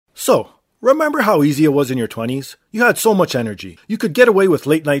So, remember how easy it was in your 20s? You had so much energy. You could get away with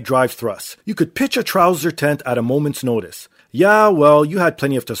late-night drive thrusts. You could pitch a trouser tent at a moment's notice. Yeah, well, you had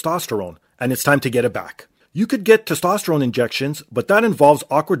plenty of testosterone, and it's time to get it back. You could get testosterone injections, but that involves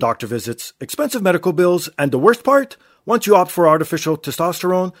awkward doctor visits, expensive medical bills, and the worst part? Once you opt for artificial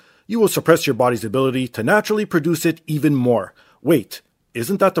testosterone, you will suppress your body's ability to naturally produce it even more. Wait,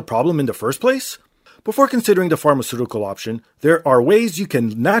 isn't that the problem in the first place? Before considering the pharmaceutical option, there are ways you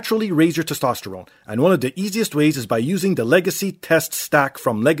can naturally raise your testosterone, and one of the easiest ways is by using the Legacy Test Stack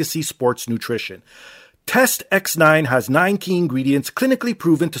from Legacy Sports Nutrition. Test X9 has 9 key ingredients clinically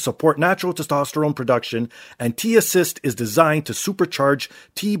proven to support natural testosterone production, and T-Assist is designed to supercharge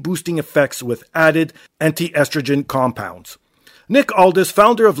T-boosting effects with added anti-estrogen compounds. Nick Aldis,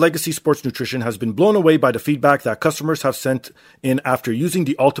 founder of Legacy Sports Nutrition, has been blown away by the feedback that customers have sent in after using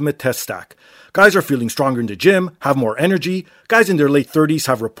the Ultimate Test Stack. Guys are feeling stronger in the gym, have more energy. Guys in their late 30s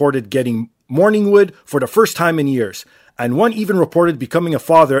have reported getting morning wood for the first time in years. And one even reported becoming a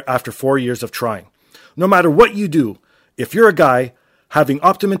father after 4 years of trying. No matter what you do, if you're a guy, having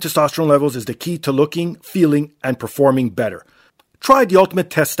optimum testosterone levels is the key to looking, feeling, and performing better. Try the Ultimate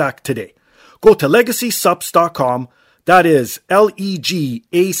Test Stack today. Go to LegacySupps.com. That is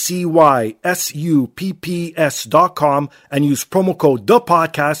LEGACYSUPPS.com and use promo code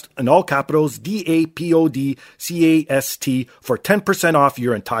THEPODCAST in all capitals DAPODCAST for 10% off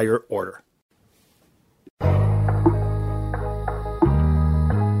your entire order.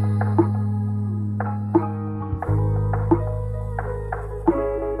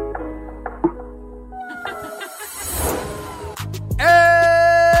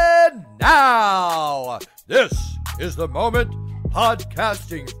 And now, this is the moment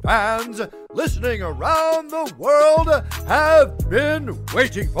podcasting fans listening around the world have been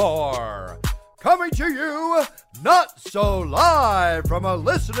waiting for. Coming to you, not so live from a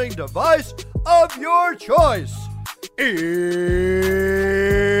listening device of your choice. It's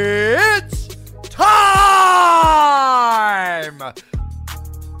time!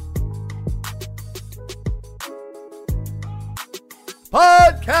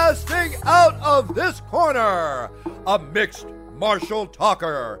 Podcasting out of this corner, a mixed martial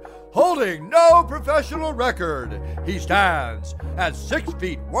talker, holding no professional record. He stands at 6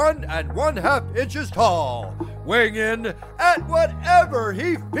 feet 1 1/2 inches tall, weighing in at whatever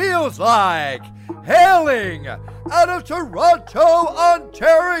he feels like. Hailing out of Toronto,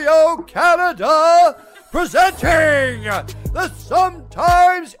 Ontario, Canada, presenting the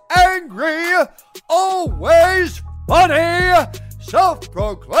sometimes angry, always funny,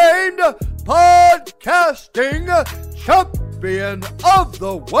 self-proclaimed podcasting champion of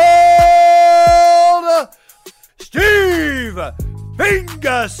the world, Steve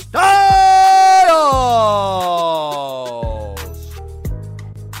Fingerstyles!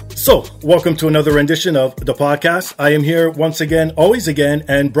 So, welcome to another rendition of the podcast. I am here once again, always again,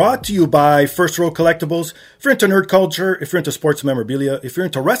 and brought to you by First Row Collectibles. If you're into nerd culture, if you're into sports memorabilia, if you're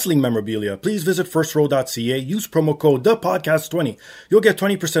into wrestling memorabilia, please visit firstrow.ca. Use promo code THEPODCAST20. You'll get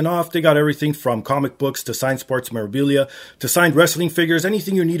 20% off. They got everything from comic books to signed sports memorabilia to signed wrestling figures.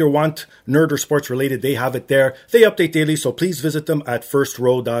 Anything you need or want, nerd or sports related, they have it there. They update daily, so please visit them at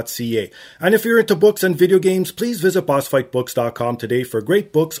firstrow.ca. And if you're into books and video games, please visit bossfightbooks.com today for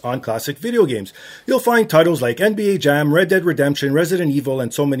great books on classic video games. You'll find titles like NBA Jam, Red Dead Redemption, Resident Evil,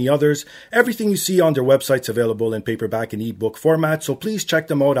 and so many others. Everything you see on their website's available in paperback and ebook format, so please check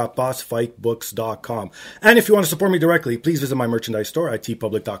them out at bossfightbooks.com. And if you want to support me directly, please visit my merchandise store at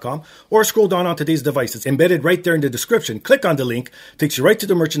tpublic.com or scroll down on today's device. It's embedded right there in the description. Click on the link, takes you right to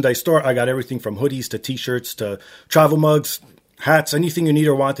the merchandise store. I got everything from hoodies to t-shirts to travel mugs, hats, anything you need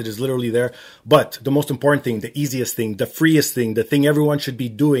or want, it is literally there. But the most important thing, the easiest thing, the freest thing, the thing everyone should be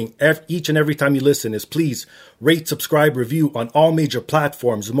doing each and every time you listen is please rate, subscribe, review on all major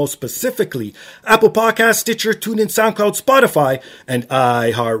platforms, most specifically Apple Podcasts, Stitcher, TuneIn, SoundCloud, Spotify, and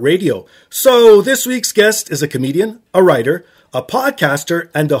iHeartRadio. So this week's guest is a comedian, a writer, a podcaster,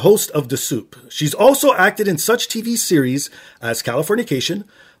 and the host of The Soup. She's also acted in such TV series as Californication,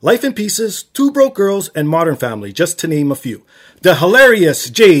 Life in Pieces, Two Broke Girls, and Modern Family, just to name a few. The hilarious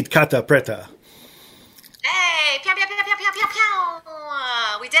Jade Catapreta. Hey, pew, pew, pew, pew, pew, pew, pew.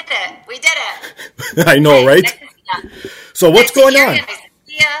 We did it. We did it. I know, right? So what's going on?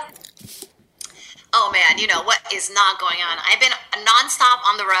 Yeah. Oh, man, you know what is not going on? I've been nonstop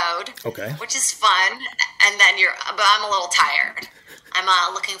on the road, okay, which is fun, and then but I'm a little tired. I'm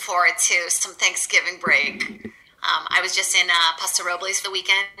looking forward to some Thanksgiving break. I was just in Paso Robles for the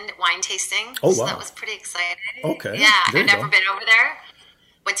weekend wine tasting. Oh, so wow. that was pretty exciting. Okay. Yeah, There I've never been over there.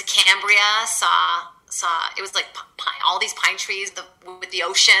 Went to Cambria, saw it was like all these pine trees with the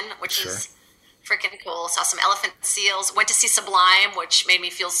ocean, which is freaking cool. Saw some elephant seals. Went to see Sublime, which made me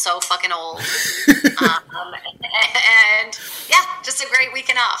feel so fucking old. And yeah, just a great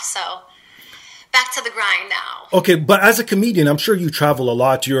weekend off. So back to the grind now. Okay, but as a comedian, I'm sure you travel a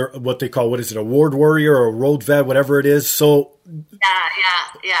lot. You're what they call, what is it, a ward warrior or a road vet, whatever it is. So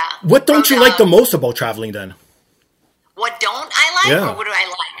yeah. What don't you like the most about traveling then? What don't I like, or what do I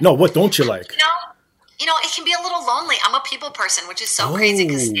like? No, what don't you like? You know, it can be a little lonely. I'm a people person, which is so crazy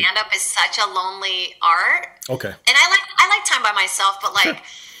because stand-up is such a lonely art. Okay. And I like time by myself, but like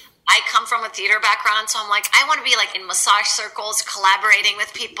I come from a theater background, so I'm like, I want to be like in massage circles, collaborating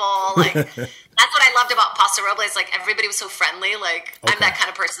with people. Like that's what I loved about Paso Robles. Like everybody was so friendly. Like I'm that kind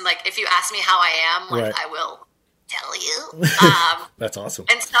of person. Like if you ask me how I am, like I will tell you. That's awesome.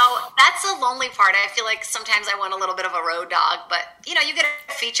 And so that's a lonely part. I feel like sometimes I want a little bit of a road dog, but you know, you get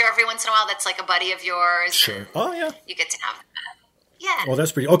a feature every once in a while that's like a buddy of yours. Sure. Oh yeah. You get to have that. Yeah. Oh,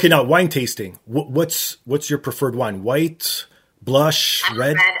 that's pretty. Okay, now wine tasting. What's your preferred wine? White, blush,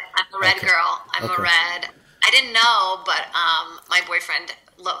 red? I'm a red girl. I'm a red. I didn't know, but my boyfriend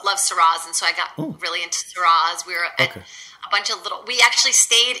loves Syrahs, and so I got really into Syrahs. We were at a bunch of we actually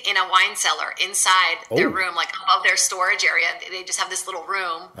stayed in a wine cellar inside their room, like above their storage area. They just have this little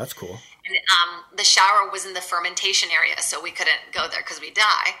room. That's cool. And the shower was in the fermentation area, so we couldn't go there because we'd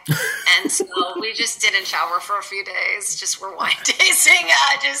die. And so we just didn't shower for a few days. Just were wine tasting.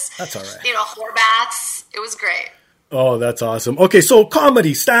 That's all right. You know, 4 baths. It was great. Oh, that's awesome. Okay, so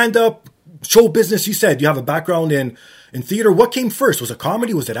comedy, stand-up, show business. You said you have a background in theater. What came first? Was it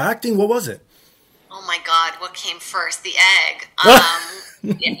comedy? Was it acting? What was it? Oh my God, what came first? The egg.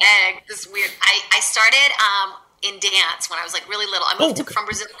 The egg. This is weird. I started in dance when I was like really little. I moved from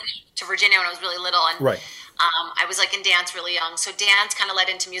Brazil to Virginia when I was really little. And I was like in dance really young. So dance kind of led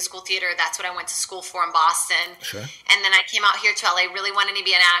into musical theater. That's what I went to school for in Boston. Sure. And then I came out here to LA, really wanted to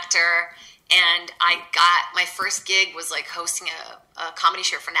be an actor. And I got my first gig was like hosting a comedy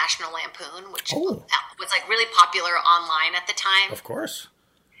show for National Lampoon, which was like really popular online at the time. Of course.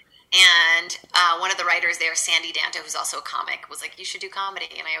 And one of the writers there, Sandy Danto, who's also a comic, was like, you should do comedy.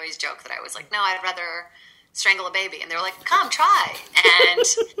 And I always joke that I was like, no, I'd rather strangle a baby. And they were like, come, try. And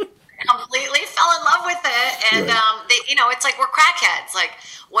completely fell in love with it. And, they, you know, it's like we're crackheads. Like,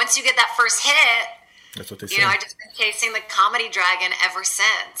 once you get that first hit, that's what they say. You know, I've just been chasing the comedy dragon ever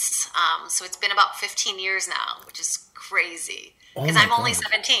since. So it's been about 15 years now, which is crazy. Because I'm only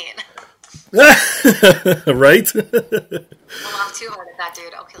 17. Right? Don't laugh too hard at that,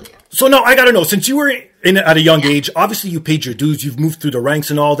 dude. I'll kill you. So now I got to know, since you were in at a young age, obviously you paid your dues, you've moved through the ranks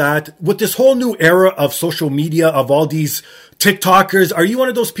and all that. With this whole new era of social media, of all these TikTokers, are you one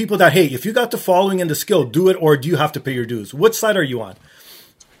of those people that, hey, if you got the following and the skill, do it, or do you have to pay your dues? What side are you on?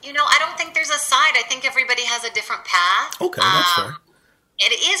 You know, I don't think there's a side. I think everybody has a different path. Okay, that's fair.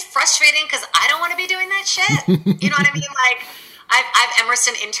 It is frustrating because I don't want to be doing that shit. You know what I mean? Like, I've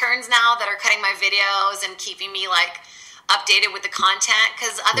Emerson interns now that are cutting my videos and keeping me like updated with the content,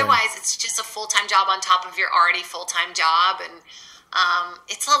 because otherwise it's just a full-time job on top of your already full-time job, and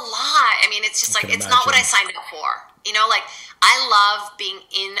it's a lot. I mean, it's just like it's not what I signed up for. You know, like I love being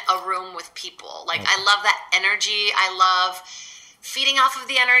in a room with people. Like I love that energy. I love feeding off of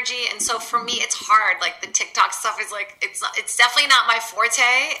the energy, and so for me it's hard. Like the TikTok stuff is like it's definitely not my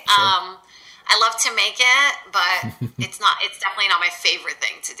forte. I love to make it, but it's definitely not my favorite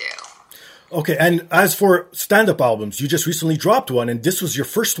thing to do. Okay, and as for stand-up albums, you just recently dropped one, and this was your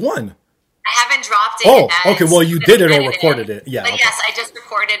first one. I haven't dropped it yet. Oh, okay, well, you did it or recorded it. Yeah. But yes, I just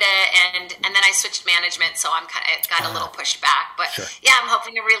recorded it, and then I switched management, so it got a little pushed back. But yeah, I'm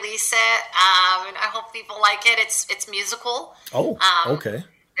hoping to release it, and I hope people like it. It's musical. Oh, okay.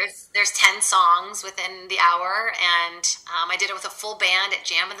 There's 10 songs within the hour, and I did it with a full band at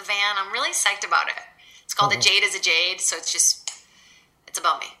Jam in the Van. I'm really psyched about it. It's called A Jade is a Jade, so it's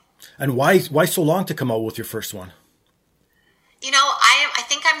about me. And why so long to come out with your first one? You know, I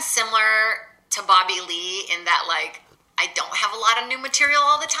think I'm similar to Bobby Lee in that, like, I don't have a lot of new material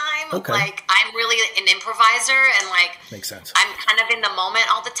all the time. Okay. Like, I'm really an improviser, and, like, makes sense. I'm kind of in the moment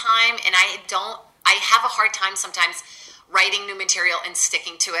all the time, and I have a hard time sometimes writing new material and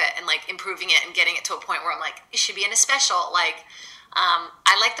sticking to it and, like, improving it and getting it to a point where I'm like, it should be in a special. Like,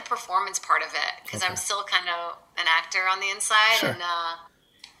 I like the performance part of it because I'm still kind of an actor on the inside. And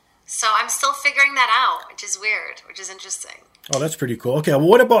so I'm still figuring that out, which is weird, which is interesting. Oh, that's pretty cool. Okay, well,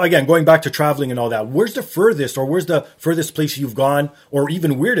 what about, again, going back to traveling and all that, where's the furthest place you've gone, or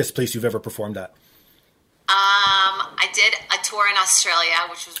even weirdest place you've ever performed at? I did a tour in Australia,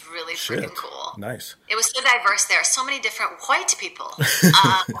 which was really freaking cool. Nice. It was so diverse there. So many different white people. So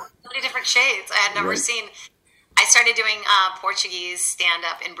many different shades I had never seen. I started doing Portuguese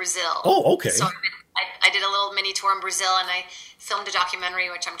stand-up in Brazil. Oh, okay. So I did a little mini tour in Brazil, and I filmed a documentary,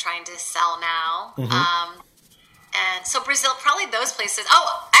 which I'm trying to sell now. And so Brazil, probably those places.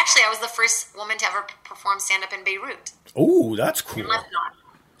 Oh, actually, I was the first woman to ever perform stand-up in Beirut. Oh, that's cool. In Lebanon.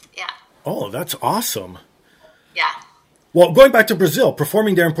 Yeah. Oh, that's awesome. Yeah. Well, going back to Brazil,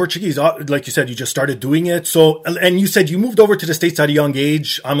 performing there in Portuguese, like you said, you just started doing it. So, and you said you moved over to the States at a young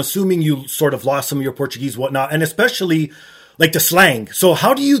age. I'm assuming you sort of lost some of your Portuguese, whatnot, and especially like the slang. So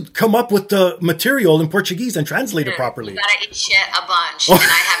how do you come up with the material in Portuguese and translate it properly? You gotta eat shit a bunch, and I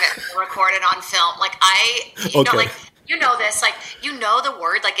have it recorded on film. Like you know this, like, you know the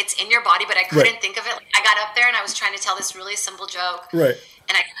word, like it's in your body, but I couldn't think of it. Like, I got up there and I was trying to tell this really simple joke. Right.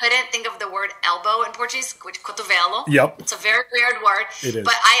 And I couldn't think of the word elbow in Portuguese, which cotovelo. Yep. It's a very weird word. It is.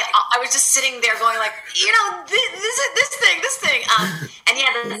 But I was just sitting there going like, this thing. And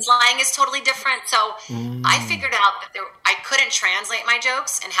yeah, the slang is totally different. So I figured out that I couldn't translate my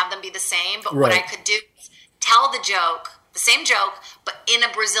jokes and have them be the same. But what I could do is tell the joke, the same joke, but in a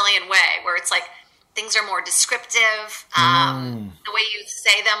Brazilian way, where it's like, things are more descriptive. The way you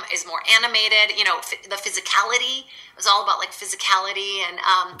say them is more animated. You know, the physicality is all about like physicality,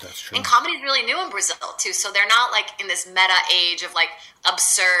 and comedy is really new in Brazil too. So they're not like in this meta age of like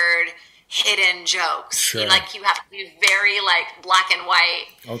absurd hidden jokes. Sure. Like you have to be very like black and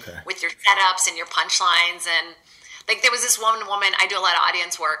white with your setups and your punchlines. And like there was this woman, I do a lot of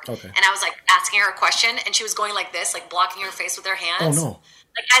audience work, and I was like asking her a question, and she was going like this, like blocking her face with her hands. Oh no.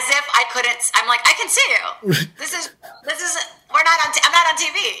 Like as if I couldn't. I'm like, I can see you. This is. We're not on. I'm not on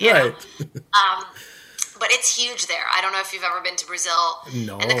TV. You know? But it's huge there. I don't know if you've ever been to Brazil.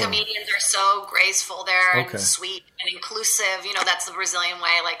 No. And the comedians are so graceful there and sweet and inclusive. You know, that's the Brazilian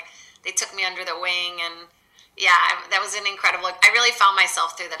way. Like they took me under their wing, and yeah, that was an incredible. I really found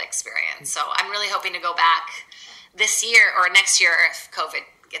myself through that experience. So I'm really hoping to go back this year or next year if COVID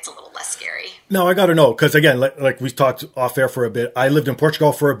gets a little less scary. No, I got to know, because again, like we talked off air for a bit, I lived in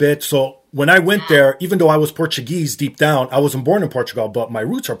Portugal for a bit. So when I went there, even though I was Portuguese deep down, I wasn't born in Portugal, but my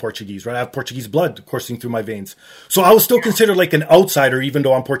roots are Portuguese, right? I have Portuguese blood coursing through my veins. So I was still considered like an outsider, even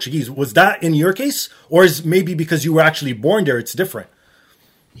though I'm Portuguese. Was that in your case? Or is maybe because you were actually born there, it's different?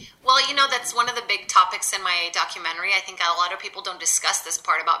 Well, you know, that's one of the big topics in my documentary. I think a lot of people don't discuss this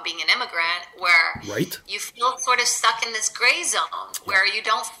part about being an immigrant, where you feel sort of stuck in this gray zone where you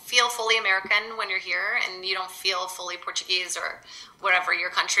don't feel fully American when you're here, and you don't feel fully Portuguese or whatever your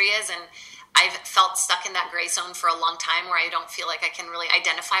country is. And I've felt stuck in that gray zone for a long time, where I don't feel like I can really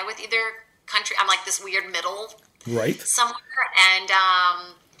identify with either country. I'm like this weird middle somewhere. And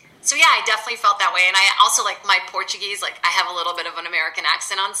so yeah, I definitely felt that way. And I also, like, my Portuguese, like, I have a little bit of an American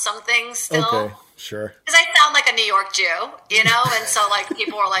accent on some things still. Okay, sure. Because I sound like a New York Jew, you know? And so, like,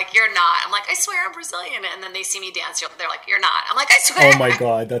 people are like, you're not. I'm like, I swear I'm Brazilian. And then they see me dance. They're like, you're not. I'm like, I swear. Oh, my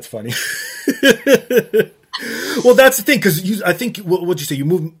God. That's funny. Well, that's the thing. Because I think, what'd you say? You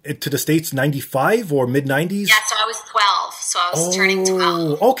moved to the States 95 or mid-90s? Yeah, so I was 12. So I was turning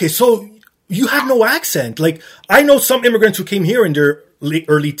 12. Okay, so you had no accent. Like, I know some immigrants who came here in their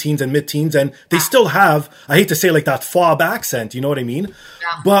early teens and mid-teens, and they still have, I hate to say, like that fob accent, you know what I mean?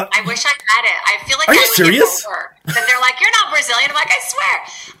 Yeah. But I wish I had it. I feel like Are I you would serious? get more work. But they're like, you're not Brazilian. I'm like, I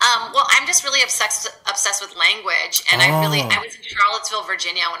swear. Well, I'm just really obsessed with language, and I was in Charlottesville,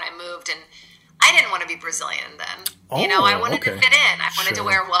 Virginia when I moved, and I didn't want to be Brazilian then. You know, I wanted to fit in. I wanted to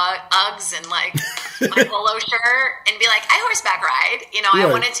wear Uggs and like my polo shirt and be like, I horseback ride. You know, I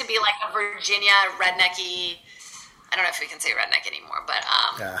wanted to be like a Virginia rednecky. I don't know if we can say redneck anymore, but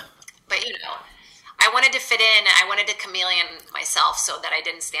you know, I wanted to fit in. I wanted to chameleon myself so that I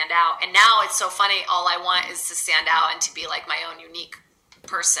didn't stand out. And now it's so funny. All I want is to stand out and to be like my own unique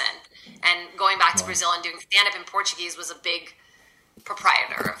person. And going back to Brazil and doing stand-up in Portuguese was a big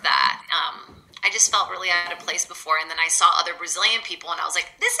proprietor of that. I just felt really out of place before. And then I saw other Brazilian people and I was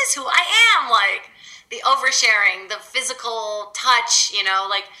like, this is who I am. Like the oversharing, the physical touch, you know,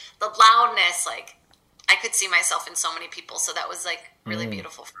 like the loudness, like I could see myself in so many people. So that was like really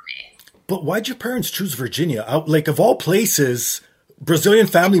beautiful for me. But why'd your parents choose Virginia? Like of all places, Brazilian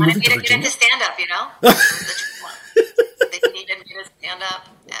family moving to Virginia? Get into stand-up, you know? They needed me to stand up,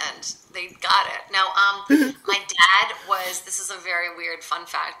 and they got it. Now, my dad this is a very weird fun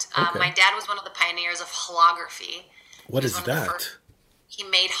fact. My dad was one of the pioneers of holography. What is that? He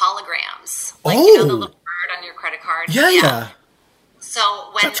made holograms. Like, you know the little bird on your credit card? Yeah. So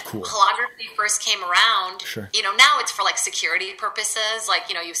when holography first came around, you know, now it's for like security purposes. Like,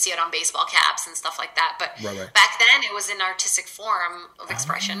 you know, you see it on baseball caps and stuff like that. But back then it was an artistic form of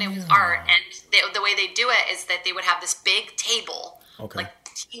expression. It was art. And the way they do it is that they would have this big table, like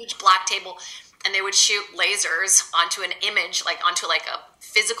huge black table, and they would shoot lasers onto an image, like onto like a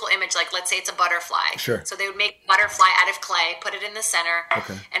physical image, like let's say it's a butterfly. Sure. So they would make a butterfly out of clay, put it in the center,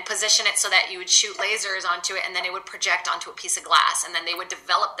 Okay. and position it so that you would shoot lasers onto it, and then it would project onto a piece of glass, and then they would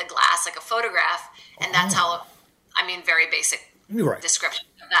develop the glass like a photograph, and that's how, I mean, very basic Right. description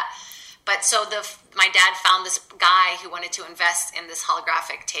of that. But so my dad found this guy who wanted to invest in this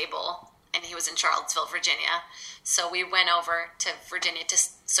holographic table, and he was in Charlottesville, Virginia. So we went over to Virginia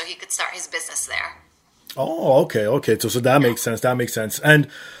so he could start his business there. Oh, okay. So that makes sense. That makes sense. And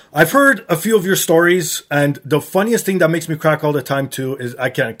I've heard a few of your stories, and the funniest thing that makes me crack all the time too is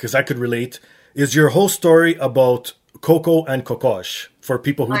because I could relate, is your whole story about Coco and Kokosh for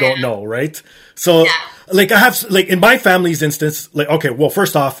people who don't know, right? So, like, I have, like, in my family's instance, like, okay, well,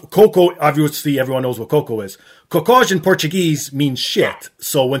 first off, Coco, obviously everyone knows what Coco is. Kokosh in Portuguese means shit.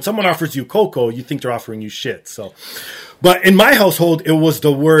 So when someone offers you Coco, you think they're offering you shit. So, but in my household, it was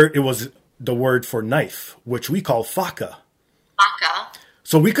the word for knife, which we call faca. Faca.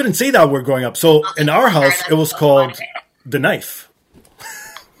 So we couldn't say that word growing up. So in our house, it was called the knife.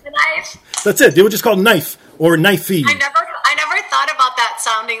 The knife. That's it. They would just call it knife or knifey. I never thought about that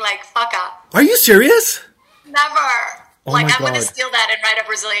sounding like faca. Are you serious? Never. Oh like, my I'm going to God. steal that and write a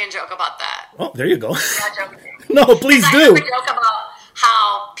Brazilian joke about that. Oh, there you go. Not joking. No, please I do. have a joke about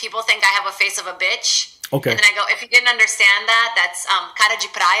how people think I have a face of a bitch. Okay. And then I go, if you didn't understand that, that's cara de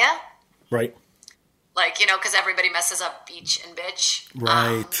praia. Right. Like, you know, because everybody messes up beach and bitch.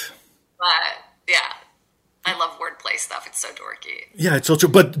 Right. But, yeah. I love wordplay stuff. It's so dorky. Yeah, it's so true.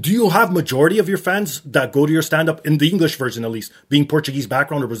 But do you have majority of your fans that go to your stand-up, in the English version at least, being Portuguese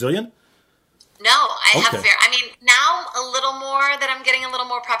background or Brazilian? No, I have Okay. I mean, now a little more that I'm getting a little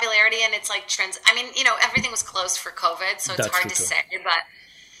more popularity, and it's like trends. I mean, you know, everything was closed for COVID, so it's That's hard true, to too. say. But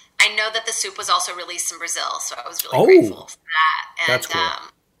I know that the soup was also released in Brazil, so I was really Oh, grateful for that. And that's cool.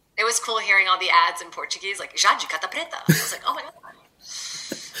 It was cool hearing all the ads in Portuguese, like "Já de Cata Preta." I was like, oh my god.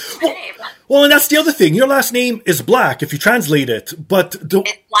 Okay, but Well, and that's the other thing. Your last name is Black if you translate it, but it's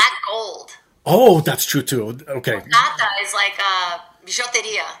black gold. oh, that's true too. Okay. Prata is like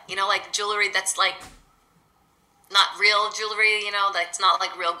bijuteria, you know, like jewelry that's like not real jewelry, you know, that's not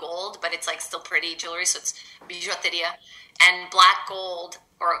like real gold, but it's like still pretty jewelry. So it's bijuteria. And black gold,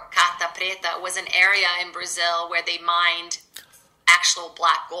 or cata preta, was an area in Brazil where they mined actual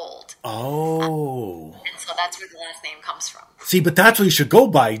black gold. Oh. And so that's where the last name comes from. See, but that's what you should go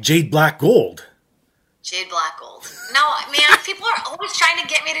by, Jade Black Gold. Jade Black Gold. No, man, people are always trying to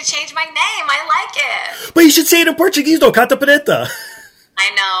get me to change my name. I like it. But you should say it in Portuguese though, Cata Preta. I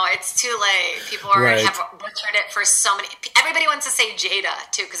know, it's too late. People are, Right. have butchered it for so many. Everybody wants to say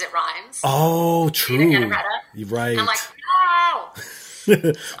Jada, too, because it rhymes. Oh, true. Jada You're right. I'm like, no.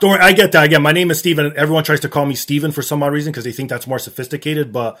 Don't worry, I get that. Again, my name is Steven. Everyone tries to call me Steven for some odd reason because they think that's more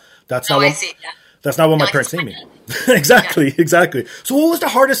sophisticated, but that's not Oh, I what see. Yeah. that's not what my No, parents it's named me. Exactly. So what was the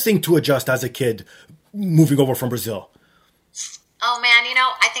hardest thing to adjust as a kid moving over from Brazil? Oh, man, you know,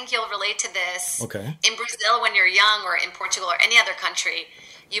 I think you'll relate to this. Okay. In Brazil, when you're young, or in Portugal or any other country,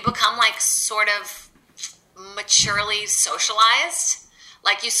 you become like sort of maturely socialized.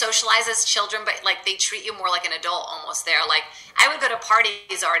 Like you socialize as children, but like they treat you more like an adult almost there. Like I would go to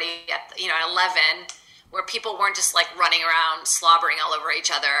parties already at, you know, at 11 where people weren't just like running around slobbering all over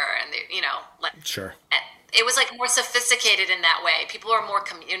each other, and they, you know, like Sure. it was like more sophisticated in that way. People are more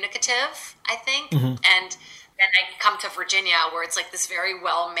communicative, I think. And then I come to Virginia where it's like this very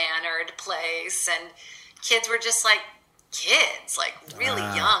well-mannered place, and kids were just like kids, like really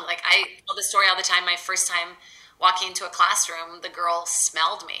young. Like I tell the story all the time. My first time walking into a classroom, the girl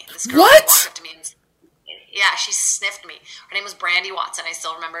smelled me. This girl What? walked up to me and yeah, she sniffed me. Her name was Brandy Watson. I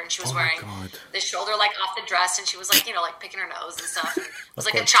still remember, and she was Oh my wearing God. the shoulder like off the dress, and she was like, you know, like picking her nose and stuff. It was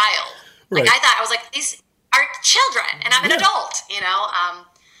like a course. child. Like Right. I thought, I was like, these are children, and I'm an Yeah. adult, you know.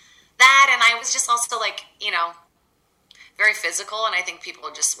 That, and I was just also like, you know, very physical, and I think people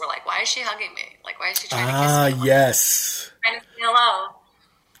just were like, why is she hugging me? Like, why is she trying to kiss me? Like, Yes. trying to say hello.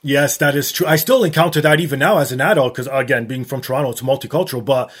 Yes, that is true. I still encounter that even now as an adult because, again, being from Toronto, it's multicultural.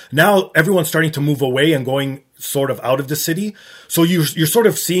 But now everyone's starting to move away and going sort of out of the city. So you're sort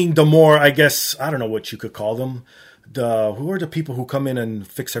of seeing the more, I guess, I don't know what you could call them. Who are the people who come in and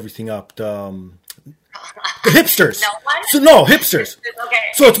fix everything up? The hipsters. No one? So no, hipsters. Okay.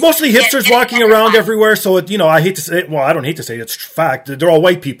 So it's mostly hipsters Yeah, walking it's around fine. everywhere. So, it, you know, I hate to say, well, I don't hate to say it, it's fact. They're all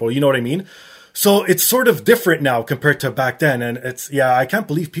white people. You know what I mean? So it's sort of different now compared to back then. And it's, yeah, I can't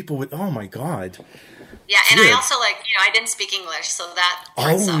believe people would, oh my God. Yeah, and Weird. I also like, you know, I didn't speak English, so that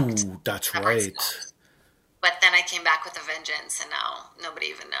part sucked. Oh, that's That part right. sucked. But then I came back with a vengeance, and now nobody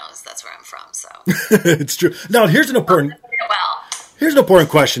even knows that's where I'm from. So It's true. Now, here's an important, well, Here's an important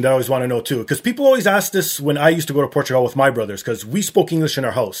question that I always want to know too, because people always ask this when I used to go to Portugal with my brothers, because we spoke English in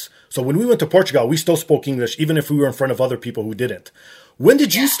our house. So when we went to Portugal, we still spoke English, even if we were in front of other people who didn't. When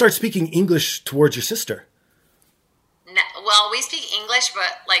did you start speaking English towards your sister? No, well, we speak English,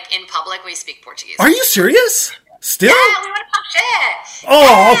 but like in public, we speak Portuguese. Are you serious? Still? Yeah, we want to talk shit.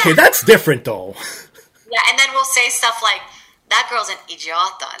 Oh, okay, that's different though. Yeah, and then we'll say stuff like, that girl's an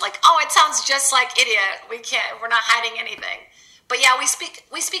idiota. Like, oh, it sounds just like idiot. We're not hiding anything. But yeah, we speak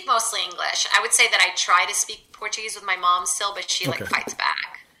mostly English. I would say that I try to speak Portuguese with my mom still, but she like fights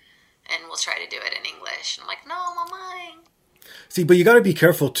back. And we'll try to do it in English. And I'm like, no, mama. See, but you got to be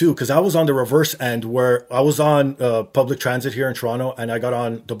careful too, because I was on the reverse end where I was on public transit here in Toronto, and I got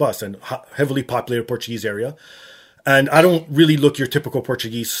on the bus in heavily populated Portuguese area. And I don't really look your typical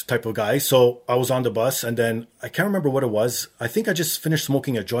Portuguese type of guy. So I was on the bus, and then I can't remember what it was. I think I just finished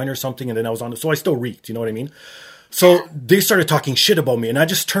smoking a joint or something, and then I was on. So I still reeked, you know what I mean? So they started talking shit about me, and I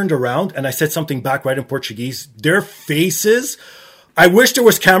just turned around and I said something back right in Portuguese. Their faces, I wish there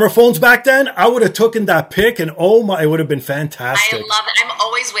was camera phones back then. I would have taken that pic, and oh my, it would have been fantastic. I love it. I'm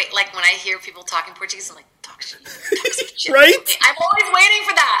always like when I hear people talking Portuguese, I'm like, talk shit. Right? I'm always waiting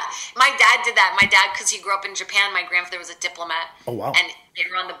for that. My dad did that. My dad, because he grew up in Japan, my grandfather was a diplomat. Oh, wow. And they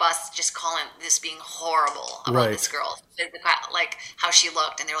were on the bus just calling this being horrible about this girl. Like how she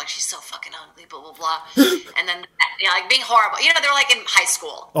looked. And they were like, she's so fucking ugly, blah, blah, blah. And then, like being horrible. You know, they were like in high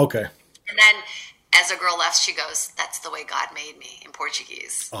school. Okay. And then as a girl left, she goes, that's the way God made me in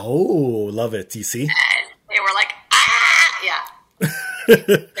Portuguese. Oh, love it. You see? And they were like, yeah.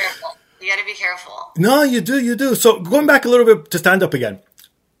 Careful. You got to be careful. No, you do. So going back a little bit to stand up again,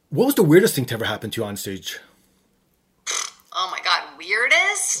 what was the weirdest thing to ever happen to you on stage? Oh my God,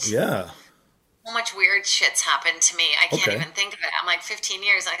 weirdest? Yeah. So much weird shit's happened to me. I can't even think of it. I'm like 15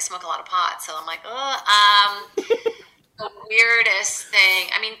 years and I smoke a lot of pot. So I'm like, the weirdest thing.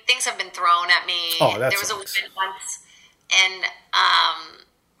 I mean, things have been thrown at me. Oh, that's there was a woman once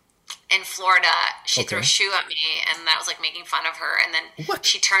in Florida. She threw a shoe at me, and I was like making fun of her. And then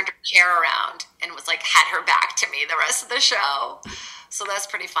she turned her chair around and was like had her back to me the rest of the show. So that's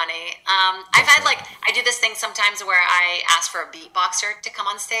pretty funny. I've had I do this thing sometimes where I ask for a beatboxer to come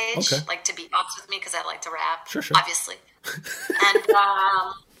on stage, like to beatbox with me because I like to rap, obviously. And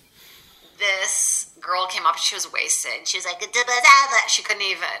this girl came up, she was wasted. She was like, she couldn't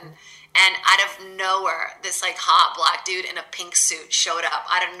even. And out of nowhere, this like hot black dude in a pink suit showed up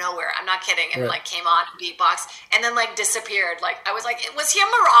out of nowhere. I'm not kidding. And like came on beatbox and then like disappeared. Like I was like, was he a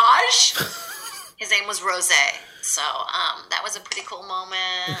mirage? His name was Rose. So that was a pretty cool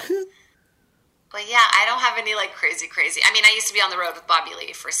moment. But yeah, I don't have any like crazy. I mean, I used to be on the road with Bobby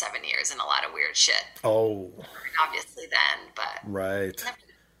Lee for 7 years and a lot of weird shit. Oh. Obviously then, but. Right.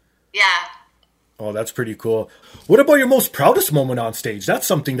 Yeah. Oh, that's pretty cool. What about your most proudest moment on stage? That's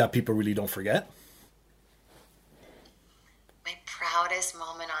something that people really don't forget. My proudest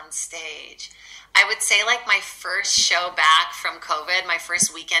moment on stage. I would say like my first show back from COVID, my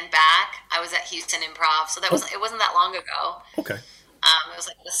first weekend back, I was at Houston Improv. So that it wasn't that long ago. Okay. It was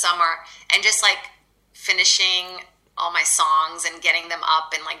like the summer, and just like finishing all my songs and getting them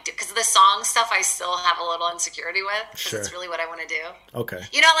up and like, because the song stuff I still have a little insecurity with because it's really what I want to do. Okay.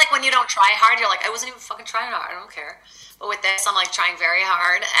 You know, like when you don't try hard, you're like, I wasn't even fucking trying hard. I don't care. But with this, I'm like trying very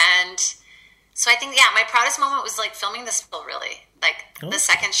hard. And so I think, my proudest moment was like filming this film, really. Like the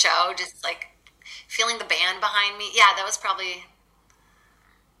second show, just like feeling the band behind me. Yeah, that was probably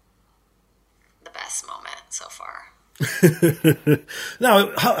the best moment so far.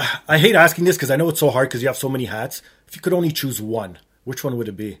 Now, I hate asking this because I know it's so hard because you have so many hats. If you could only choose one, which one would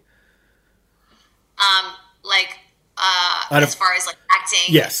it be? As far as like acting.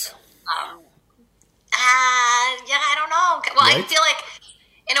 Yes. I don't know. Well, I feel like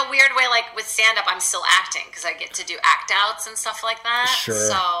in a weird way, like with stand up, I'm still acting because I get to do act outs and stuff like that. Sure.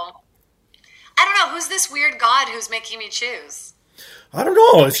 So I don't know. Who's this weird god who's making me choose? I don't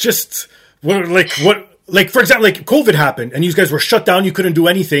know. It's just like, for example, like COVID happened and you guys were shut down. You couldn't do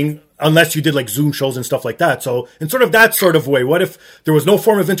anything unless you did like Zoom shows and stuff like that. So in sort of that sort of way, what if there was no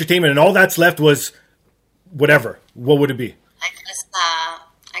form of entertainment and all that's left was whatever? What would it be?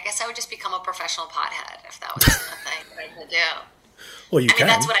 I guess I would just become a professional pothead if that was a thing that I could do. Well, I mean,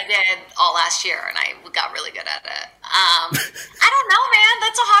 that's what I did all last year, and I got really good at it. I don't know, man.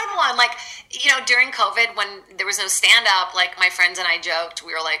 That's a hard one. Like, you know, during COVID, when there was no stand-up, like, my friends and I joked.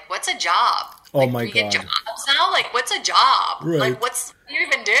 We were like, what's a job? Oh, like, my God. God. Get jobs now? Like, what's a job? Right. Like, what do you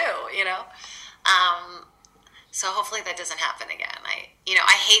even do, you know? So hopefully that doesn't happen again.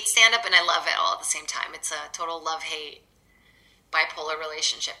 I hate stand-up, and I love it all at the same time. It's a total love-hate bipolar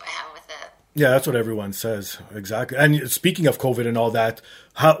relationship I have with it. Yeah, that's what everyone says. Exactly. And speaking of COVID and all that,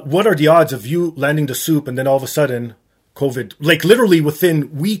 what are the odds of you landing the soup and then all of a sudden COVID, like literally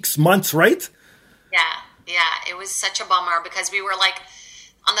within weeks, months, right? Yeah. It was such a bummer because we were like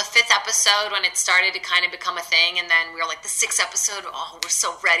on the 5th episode when it started to kind of become a thing. And then we were like the 6th episode. Oh, we're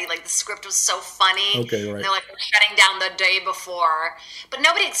so ready. Like the script was so funny. Okay, right. And they're like, we're shutting down the day before. But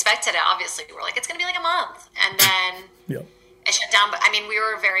nobody expected it, obviously. We were like, it's going to be like a month. And then... Yeah. It shut down, but I mean, we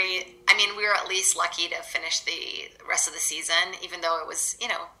were at least lucky to finish the rest of the season, even though it was,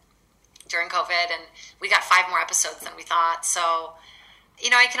 during COVID, and we got 5 more episodes than we thought. So,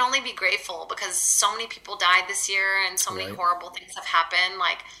 I can only be grateful because so many people died this year and so many horrible things have happened.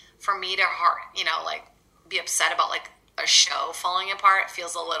 Like, for me to be upset about like a show falling apart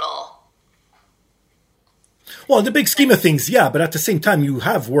feels a little... Well, in the big scheme of things, yeah, but at the same time, you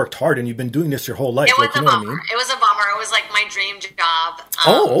have worked hard and you've been doing this your whole life. It was a bummer. It was a bummer. It was like my dream job.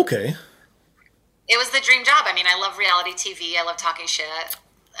 Okay. It was the dream job. I mean, I love reality TV. I love talking shit.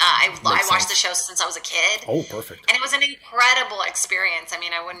 I watched the show since I was a kid. Oh, perfect. And it was an incredible experience. I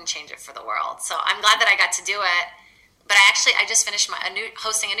mean, I wouldn't change it for the world. So I'm glad that I got to do it. But I just finished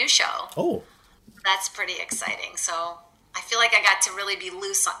hosting a new show. Oh. That's pretty exciting. So I feel like I got to really be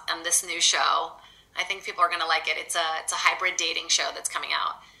loose on this new show. I think people are going to like it. It's a hybrid dating show that's coming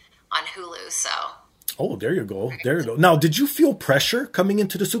out on Hulu. So. Oh, there you go. Now, did you feel pressure coming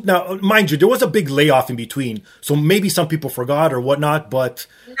into the soup? Now, mind you, there was a big layoff in between, so maybe some people forgot or whatnot, but...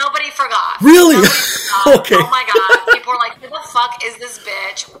 Nobody forgot. Really? Nobody forgot. Okay. Oh my God. People were like, who the fuck is this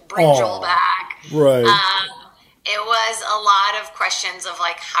bitch? Bring Joel back. Right. It was a lot of questions of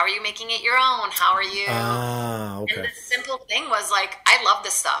like, how are you making it your own? How are you? Okay. And the simple thing was like, I love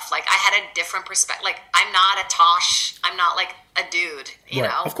this stuff. Like, I had a different perspective. Like, I'm not a Tosh. I'm not like a dude, you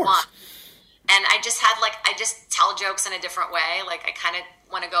know? Of course. And I just tell jokes in a different way. Like, I kind of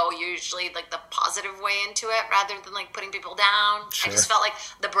want to go usually like the positive way into it rather than like putting people down. Sure. I just felt like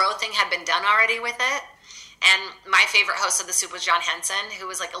the bro thing had been done already with it. And my favorite host of the soup was John Henson, who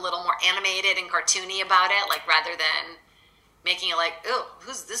was like a little more animated and cartoony about it, like rather than making it like, oh,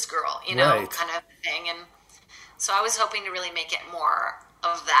 who's this girl, kind of thing. And so I was hoping to really make it more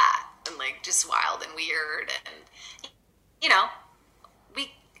of that and like just wild and weird. And,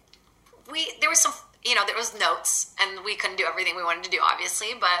 there was some, there was notes and we couldn't do everything we wanted to do, obviously,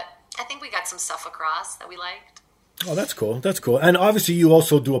 but I think we got some stuff across that we liked. Oh, that's cool. That's cool. And obviously you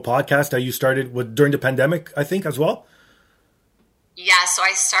also do a podcast that you started during the pandemic, I think, as well? Yeah, so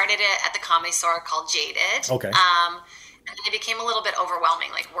I started it at the Comedy Store called Jaded. Okay. And it became a little bit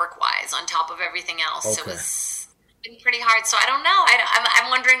overwhelming, like work-wise, on top of everything else. Okay. It was pretty hard. So I don't know. I'm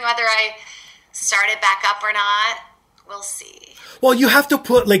wondering whether I started back up or not. We'll see. Well, you have to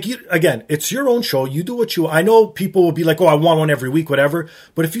put, again, it's your own show. You do what I know people will be like, oh, I want one every week, whatever.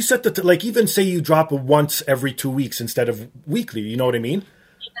 But if you set even say you drop it once every 2 weeks instead of weekly, you know what I mean?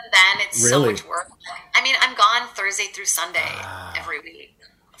 Even then, it's so much work. I mean, I'm gone Thursday through Sunday every week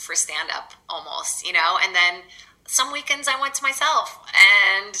for stand-up almost, and then some weekends I went to myself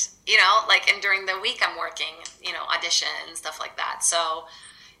and, and during the week I'm working, auditions, stuff like that. So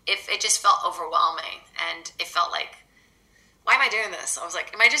it just felt overwhelming and it felt like, why am I doing this? I was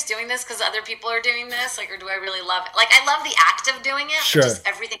like, am I just doing this because other people are doing this? Like, or do I really love it? Like, I love the act of doing it. Sure. But just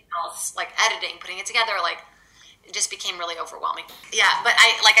everything else, like editing, putting it together, like, it just became really overwhelming. Yeah, but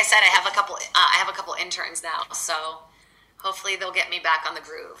like I said, I have a couple interns now, so hopefully they'll get me back on the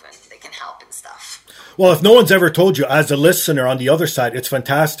groove and they can help and stuff. Well, if no one's ever told you, as a listener on the other side, it's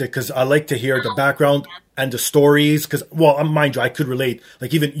fantastic because I like to hear the background and the stories. Because, well, mind you, I could relate.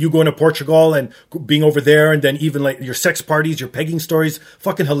 Like even you going to Portugal and being over there, and then even like your sex parties, your pegging stories,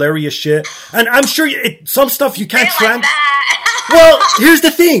 fucking hilarious shit. And I'm sure some stuff you can't translate. Well, here's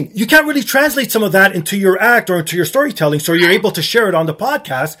the thing. You can't really translate some of that into your act or into your storytelling. So you're able to share it on the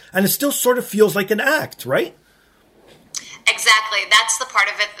podcast and it still sort of feels like an act, right? Exactly. That's the part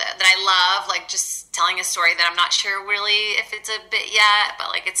of it that I love, like just telling a story that I'm not sure really if it's a bit yet, but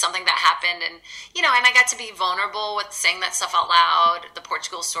like it's something that happened. And, and I got to be vulnerable with saying that stuff out loud, the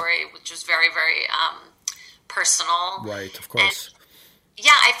Portugal story, which was very, very personal. Right, of course. And,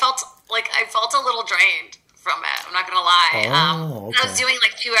 yeah, I felt a little drained from it. I'm not going to lie. Okay. I was doing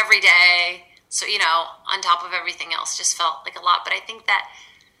like 2 every day. So, on top of everything else, just felt like a lot. But I think that,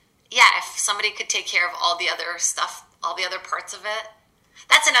 yeah, if somebody could take care of all the other stuff, all the other parts of it.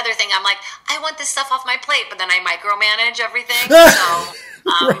 That's another thing. I'm like, I want this stuff off my plate, but then I micromanage everything. So,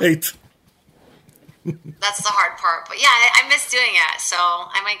 right. That's the hard part. But yeah, I miss doing it. So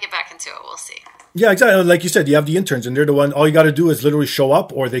I might get back into it. We'll see. Yeah, exactly. Like you said, you have the interns and they're the one, all you got to do is literally show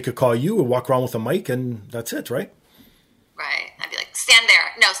up or they could call you or walk around with a mic and that's it, right? Right. And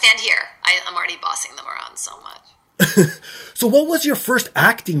no, stand here. I'm already bossing them around so much. So what was your first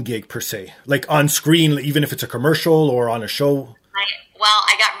acting gig per se? Like on screen, even if it's a commercial or on a show?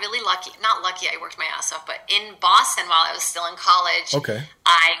 I got really lucky. Not lucky, I worked my ass off, but in Boston while I was still in college, okay,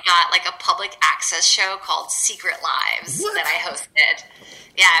 I got like a public access show called Secret Lives that I hosted.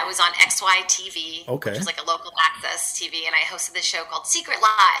 Yeah, it was on XY TV, which was like a local access TV, and I hosted this show called Secret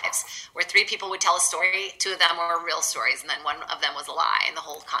Lives, where 3 people would tell a story. 2 of them were real stories, and then 1 of them was a lie. And the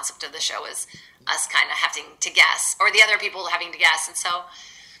whole concept of the show was us kind of having to guess, or the other people having to guess. And so,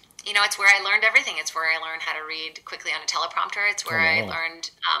 you know, it's where I learned everything. It's where I learned how to read quickly on a teleprompter. It's where I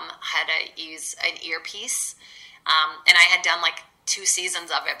learned how to use an earpiece. And I had done like 2 seasons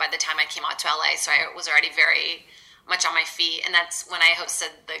of it by the time I came out to LA, so I was already very much on my feet. And that's when I hosted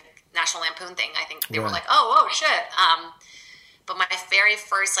the National Lampoon thing. I think they were like, oh shit. But my very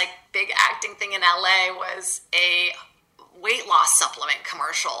first like big acting thing in LA was a weight loss supplement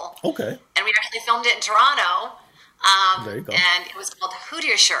commercial. Okay. And we actually filmed it in Toronto. There you go. And it was called Who Do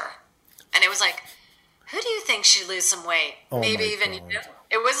You Sure? And it was like, who do you think should lose some weight? Maybe even you.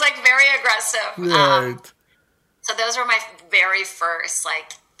 It was like very aggressive. Right. So those were my very first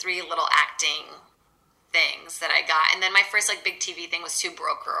like 3 little acting things that I got. And then my first like big TV thing was 2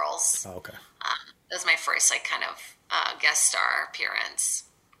 Broke Girls. Oh, okay. That was my first like kind of guest star appearance.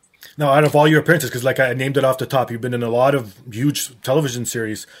 Now, out of all your appearances, because like I named it off the top, you've been in a lot of huge television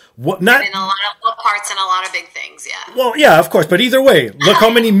series. What? Not in a lot of little parts and a lot of big things, yeah. Well, yeah, of course, but either way, look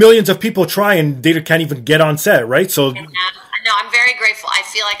how many millions of people try and they can't even get on set, right? So, no, I'm very grateful. I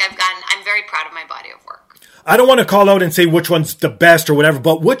feel like I'm very proud of my body of work. I don't want to call out and say which one's the best or whatever,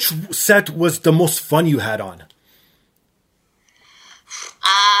 but which set was the most fun you had on?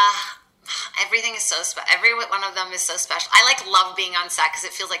 Everything is so special. Every one of them is so special. I love being on set because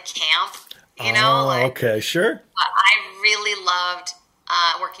it feels like camp, you know? Okay, sure. But I really loved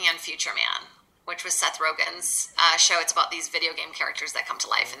working on Future Man, which was Seth Rogen's show. It's about these video game characters that come to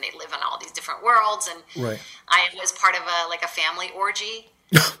life and they live in all these different worlds. And I was part of a family orgy.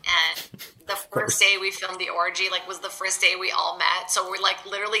 And the first day we filmed the orgy, was the first day we all met. So we're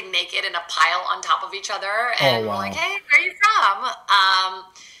literally naked in a pile on top of each other. And we're like, hey, where are you from?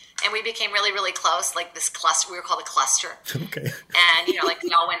 And we became really, really close, this cluster. We were called a cluster. Okay. And, we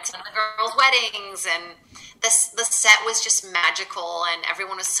all went to the girls' weddings. And the set was just magical. And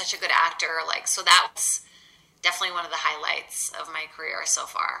everyone was such a good actor. So that was definitely one of the highlights of my career so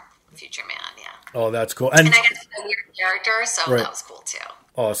far. Future Man, yeah. Oh, that's cool. And I got to play a weird character, so that was cool too.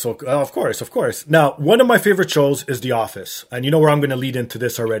 Oh, so of course. Now, one of my favorite shows is The Office, and you know where I'm going to lead into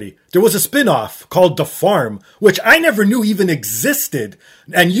this already. There was a spin-off called The Farm, which I never knew even existed,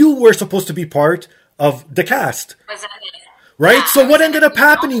 and you were supposed to be part of the cast, right? Yeah, so what ended up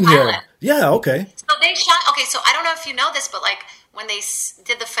happening here? Yeah, okay. So they shot. Okay, so I don't know if you know this, but when they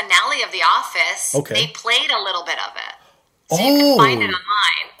did the finale of The Office, they played a little bit of it. So you can find it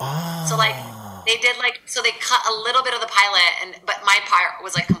online. So they did so they cut a little bit of the pilot, but my part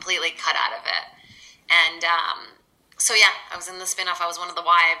was completely cut out of it. And so yeah, I was in the spinoff. I was one of the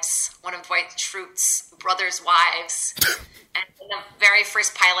wives, one of Dwight Schrute's brother's wives. And in the very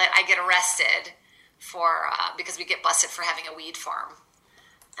first pilot, I get arrested because we get busted for having a weed farm.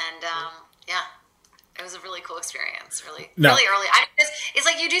 And yeah. It was a really cool experience, really early.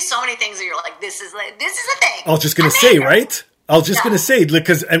 It's you do so many things where you're this is a thing. I was just going to say, right? I was just going to say,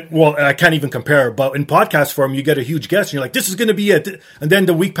 because, I can't even compare, but in podcast form, you get a huge guest, and you're this is going to be it. And then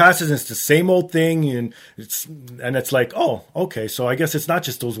the week passes, and it's the same old thing, and it's oh, okay, so I guess it's not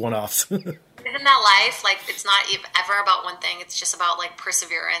just those one-offs. Isn't that life? It's not ever about one thing. It's just about,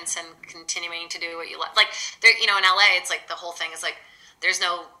 perseverance and continuing to do what you love. In LA, it's the whole thing is, there's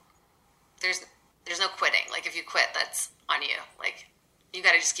no quitting. If you quit, that's on you. You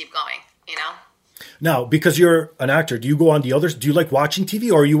got to just keep going, Now, because you're an actor, do you go on the others? Do you like watching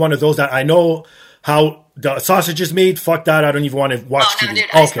TV, or are you one of those that I know how the sausage is made? Fuck that. I don't even want to watch TV. No, dude.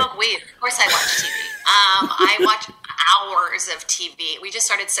 I smoke weed. Of course I watch TV. I watch hours of TV. We just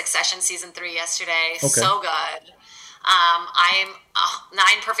started Succession season 3 yesterday. Okay. So good.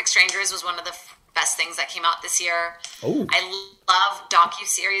 Nine Perfect Strangers was one of the best things that came out this year. Oh. I love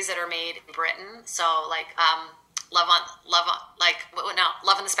docuseries that are made in Britain. So Love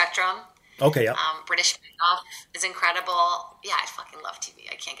on the Spectrum. Okay, yeah. British Bake Off is incredible. Yeah, I fucking love TV.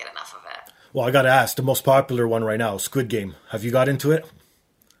 I can't get enough of it. Well, I got to ask, the most popular one right now, Squid Game. Have you got into it?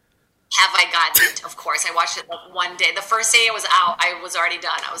 Have I gotten it? Of course. I watched it one day. The first day it was out, I was already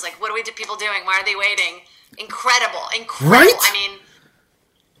done. I was what are people doing? Why are they waiting? Incredible. Right? I mean,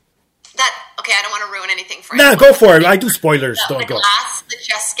 I don't want to ruin anything for anyone. Nah, go for it. I do spoilers. Don't go. The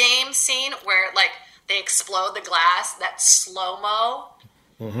chess game scene where, they explode the glass, that slow-mo.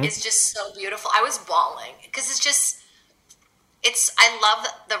 is just so beautiful. I was bawling because I love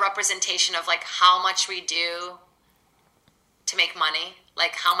the representation of like how much we do to make money,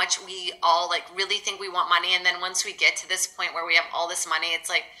 like how much we all like really think we want money. And then once we get to this point where we have all this money, it's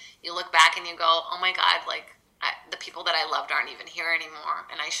like you look back and you go, oh my God, like the people that I loved aren't even here anymore.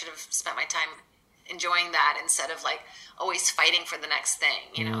 And I should have spent my time enjoying that instead of like always fighting for the next thing,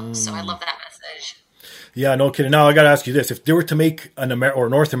 you know? So I love that message. Yeah, no kidding. Now I got to ask you this. If they were to make an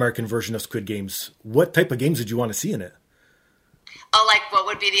North American version of Squid Games, what type of games would you want to see in it? Oh, like what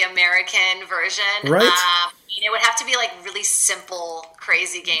would be the American version? Right. It would have to be like really simple,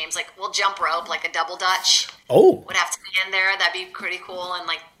 crazy games. Like we'll jump rope, like a double dutch. Oh. Would have to be in there. That'd be pretty cool. And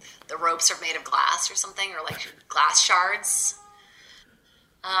like the ropes are made of glass or something, or like glass shards.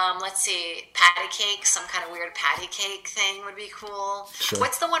 Let's see, patty cake, some kind of weird patty cake thing would be cool. Sure.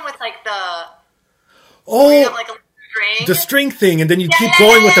 What's the one with like you have like a string? The string thing, and then you keep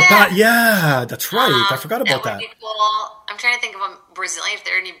going with the pat. Yeah, that's right. I forgot about that. Would be cool. I'm trying to think of if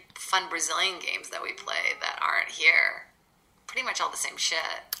there are any fun Brazilian games that we play that aren't here. Pretty much all the same shit.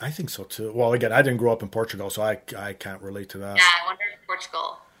 I think so too. Well, again, I didn't grow up in Portugal, so I can't relate to that. Yeah, I wonder if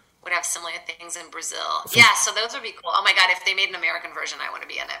Portugal would have similar things in Brazil. So those would be cool. Oh my God, if they made an American version, I want to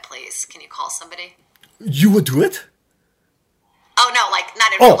be in it, please. Can you call somebody? You would do it? Oh, no, like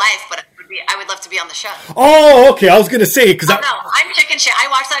not in real life, but I would love to be on the show. Oh, okay. I was going to say, because no, I'm chicken shit. I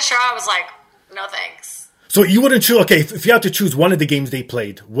watched that show. I was like, no thanks. So you wouldn't choose, okay, if you had to choose one of the games they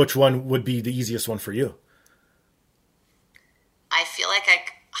played, which one would be the easiest one for you? I feel like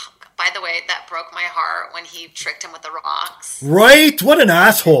by the way, that broke my heart when he tricked him with the rocks. Right? What an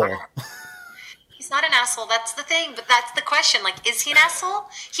asshole. He's not an asshole. That's the thing. But that's the question. Like, is he an asshole?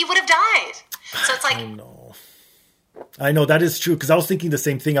 He would have died. So it's like... I know, that is true. Because I was thinking the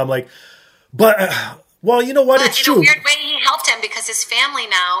same thing. I'm like, well, you know what? It's true. In a weird way, he helped him because his family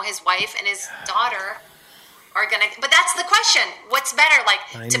now, his wife and his daughter are going to... But that's the question. What's better?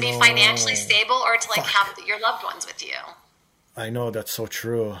 Like, to be financially stable or to like have your loved ones with you? I know, that's so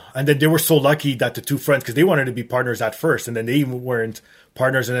true. And then they were so lucky that the two friends, because they wanted to be partners at first, and then they weren't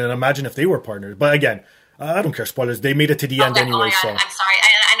partners, and then imagine if they were partners. But again, I don't care, spoilers. They made it to the end anyway. So I'm sorry.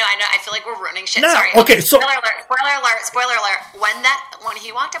 I know. I feel like we're ruining shit. Sorry. Okay, so... Spoiler alert. When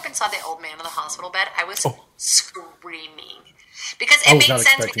he walked up and saw the old man in the hospital bed, I was screaming. Because it made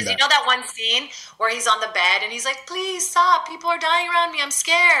sense, because you know that one scene where he's on the bed, and he's like, please stop. People are dying around me. I'm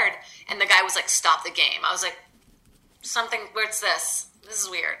scared. And the guy was like, stop the game. I was like... where's this? This is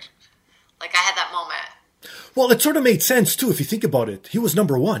weird. Like, I had that moment. Well, it sort of made sense, too, if you think about it. He was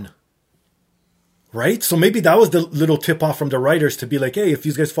number one. Right? So maybe that was the little tip-off from the writers to be like, hey, if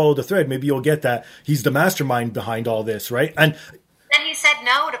you guys follow the thread, maybe you'll get that he's the mastermind behind all this, right? And then he said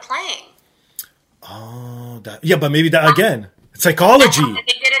no to playing. Oh, but maybe that, again, psychology. They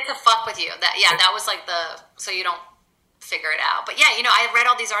did it to fuck with you. That was like so you don't figure it out. But yeah, I read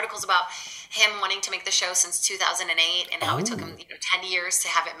all these articles about him wanting to make the show since 2008 and how it took him 10 years to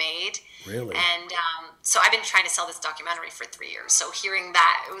have it made. Really? And so I've been trying to sell this documentary for 3 years. So hearing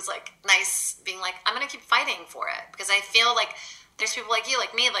that, it was like nice being like, I'm going to keep fighting for it because I feel like there's people like you,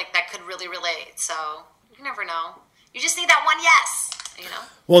 like me, like that could really relate. So you never know. You just need that one yes,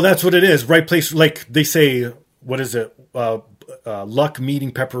 Well, that's what it is. Right place. Like they say, what is it? Luck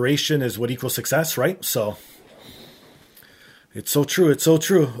meeting preparation is what equals success, right? So... It's so true. It's so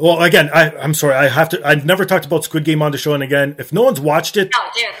true. Well, again, I'm sorry. I've never talked about Squid Game on the show. And again, if no one's watched it,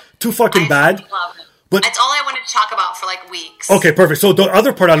 too fucking bad. But that's all I wanted to talk about for like weeks. Okay, perfect. So the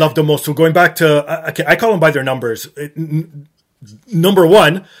other part I love the most, so going back to, I call them by their numbers. Number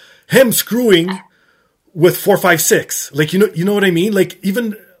one, him screwing with 4, 5, 6. Like, you know what I mean? Like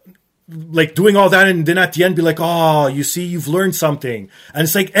even like doing all that and then at the end be like, oh, you see, you've learned something. And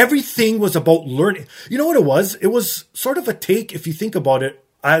it's like everything was about learning. You know what it was? It was sort of a take, if you think about it.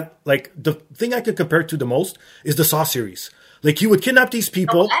 Like the thing I could compare it to the most is the Saw series. Like he would kidnap these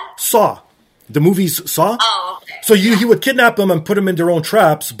people. Saw. The movies Saw. Oh, okay. So he would kidnap them and put them in their own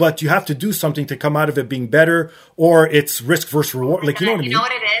traps, but you have to do something to come out of it being better, or it's risk versus reward. Like, you know what I mean? You know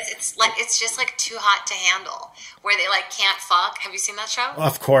what it is? It's just like Too Hot to Handle, where they like can't fuck. Have you seen that show?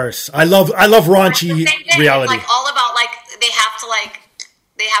 Of course. I love raunchy reality. It's like all about like they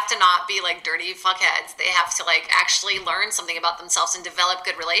have to not be like dirty fuckheads. They have to like actually learn something about themselves and develop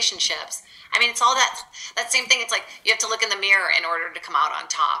good relationships. I mean, it's all that same thing. It's like you have to look in the mirror in order to come out on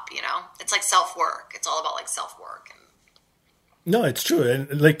top, It's like self-work. It's all about like self-work. No, it's true.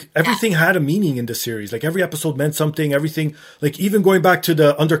 And like everything had a meaning in the series. Like every episode meant something, everything. Like even going back to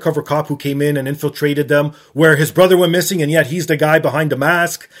the undercover cop who came in and infiltrated them, where his brother went missing and yet he's the guy behind the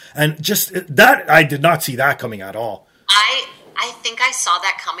mask. And just that, I did not see that coming at all. I I think I saw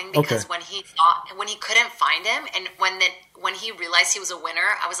that coming because when he couldn't find him, and when he realized he was a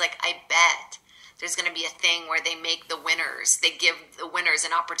winner, I was like, I bet there's going to be a thing where they make the winners, they give the winners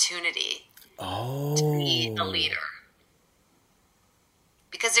an opportunity to be a leader.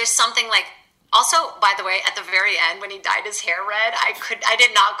 Because there's something like, also, by the way, at the very end, when he dyed his hair red, I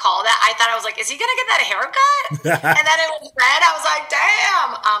did not call that. I thought, I was like, is he going to get that haircut? And then it was red. I was like,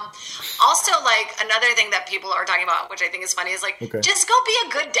 damn. Also, like, another thing that people are talking about, which I think is funny, is like, just go be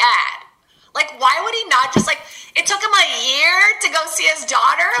a good dad. Like, why would he not just, like, it took him a year to go see his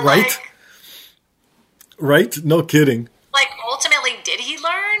daughter? Right? Right? No kidding. Like, ultimately, did he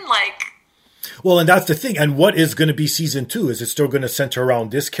learn? Like... Well, and that's the thing. And what is going to be season 2? Is it still going to center around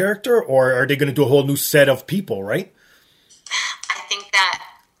this character, or are they going to do a whole new set of people, right? I think that,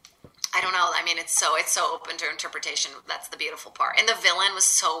 I don't know. I mean, it's so open to interpretation. That's the beautiful part. And the villain was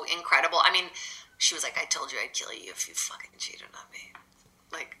so incredible. I mean, she was like, I told you I'd kill you if you fucking cheated on me.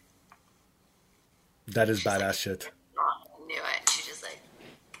 Like. That is badass like, shit. I knew it. She just like.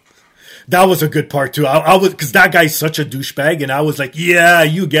 That was a good part too. I was, because that guy's such a douchebag, and I was like, yeah,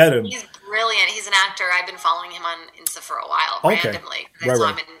 you get him. He's brilliant. He's an actor. I've been following him on Insta for a while, randomly. I saw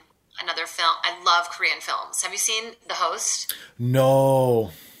him in another film. I love Korean films. Have you seen The Host?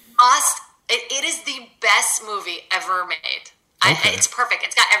 No. It is the best movie ever made. It's perfect.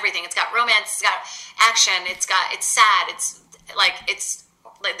 It's got everything. It's got romance. It's got action. It's sad. It's like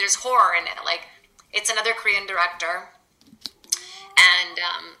there's horror in it. Like, it's another Korean director, and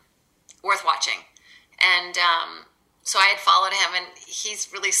worth watching. And so I had followed him, and he's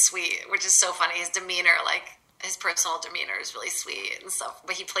really sweet, which is so funny. His demeanor, like his personal demeanor, is really sweet and stuff.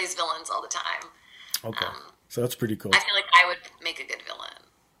 But he plays villains all the time. Okay, so that's pretty cool. I feel like I would make a good villain.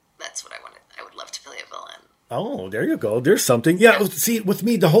 That's what I wanted. I would love to play a villain. Oh, there you go. There's something. Yeah, see, with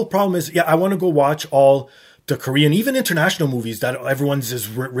me, the whole problem is, I want to go watch all the Korean, even international movies that everyone's is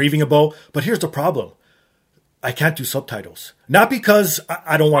raving about. But here's the problem. I can't do subtitles. Not because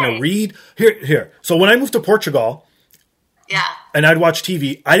I don't want to read. Here. So when I moved to Portugal, and I'd watch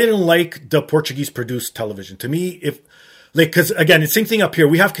TV, I didn't like the Portuguese produced television. To me, because again, it's the same thing up here.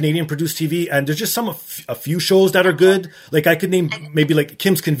 We have Canadian produced TV, and there's just a few shows that are good. Like, I could name maybe like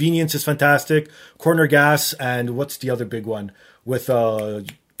Kim's Convenience is fantastic, Corner Gas, and what's the other big one with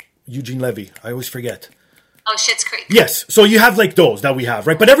Eugene Levy? I always forget. Oh, Schitt's Creek. Yes. So you have like those that we have,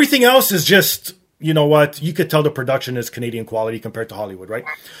 right? But everything else is just, you know what? You could tell the production is Canadian quality compared to Hollywood, right?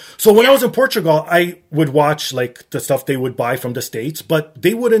 So when I was in Portugal, I would watch like the stuff they would buy from the States, but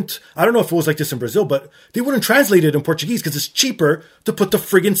they wouldn't, I don't know if it was like this in Brazil, but they wouldn't translate it in Portuguese because it's cheaper to put the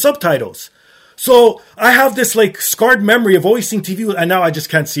friggin' subtitles. So I have this like scarred memory of always seeing TV, and now I just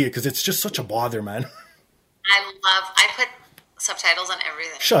can't see it because it's just such a bother, man. I put subtitles on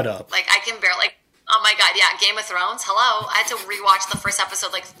everything. Shut up. Like, I can barely, like, oh my God, yeah, Game of Thrones, hello. I had to rewatch the first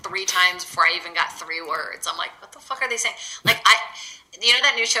episode like 3 times before I even got 3 words. I'm like, what the fuck are they saying? Like, you know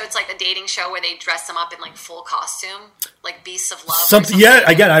that new show, it's like a dating show where they dress them up in like full costume? Like Beasts of Love? Something. Yeah,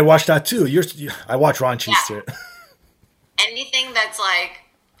 again, I watched that too. I watch raunchy shit. Anything that's like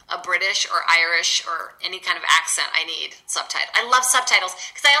a British or Irish or any kind of accent, I need subtitles. I love subtitles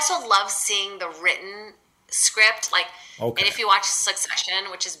because I also love seeing the written script. Like, and if you watch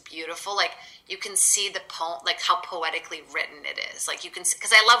Succession, which is beautiful, like, you can see the poem, like how poetically written it is. Like, you can,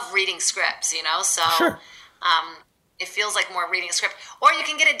 because I love reading scripts, you know. So, it feels like more reading a script, or you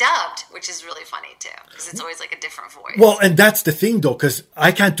can get it dubbed, which is really funny too, because it's always like a different voice. Well, and that's the thing though, because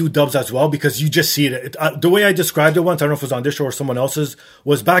I can't do dubs as well because you just see it. The way I described it once, I don't know if it was on this show or someone else's,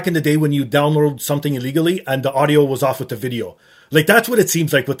 was back in the day when you download something illegally and the audio was off with the video. Like, that's what it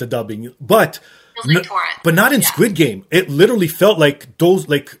seems like with the dubbing, but not in Squid Game. It literally felt like those,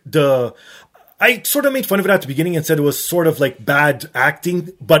 like I sort of made fun of it at the beginning and said it was sort of like bad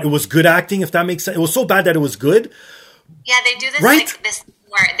acting, but it was good acting, if that makes sense. It was so bad that it was good. Yeah, they do this like this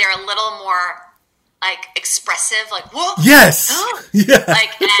where they're a little more like expressive, like whoa, yes, yeah,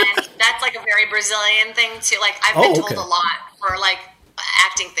 like, and that's like a very Brazilian thing too. Like, I've been told a lot for like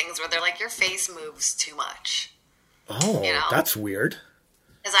acting things where they're like, your face moves too much. Oh, you know? That's weird.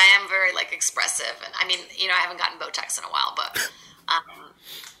 Because I am very like expressive, and I mean, you know, I haven't gotten Botox in a while, but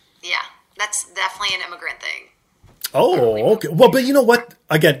yeah, that's definitely an immigrant thing. Oh, okay. Well, but you know what?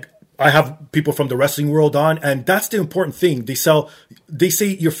 Again, I have people from the wrestling world on, and that's the important thing. They say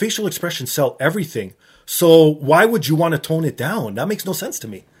your facial expressions sell everything. So why would you want to tone it down? That makes no sense to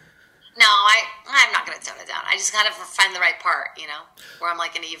me. No, I'm not going to tone it down. I just kind of find the right part, you know, where I'm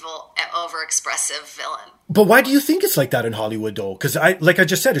like an evil, over-expressive villain. But why do you think it's like that in Hollywood, though? Because like I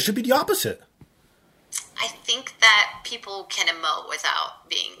just said, it should be the opposite. I think that people can emote without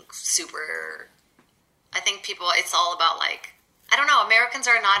being super. I think it's all about like I don't know. Americans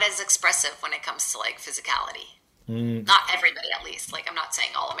are not as expressive when it comes to like physicality. Not everybody, at least. Like, I'm not saying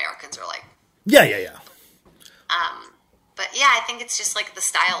all Americans are like. Yeah. But yeah, I think it's just like the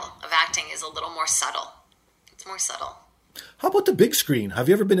style of acting is a little more subtle. It's more subtle. How about the big screen? Have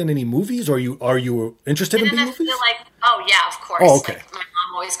you ever been in any movies, or are you interested in big movies? Like, oh yeah, of course. Oh, okay. Like, my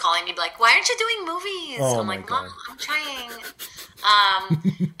mom always calling me like, "Why aren't you doing movies?" Oh, I'm my like, God. "Mom, I'm trying." I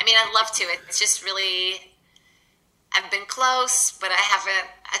mean, I'd love to. It's just really, I've been close, but I haven't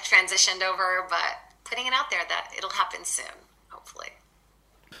transitioned over. But putting it out there that it'll happen soon, hopefully.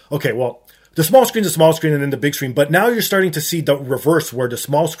 Okay, well, the small screen's a small screen and then the big screen, but now you're starting to see the reverse, where the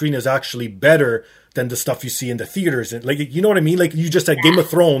small screen is actually better than the stuff you see in the theaters. And like, you know what I mean? Like, you just said Game of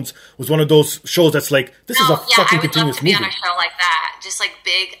Thrones was one of those shows that's like, this is a fucking continuous movie. I would love to be on a show like that, just like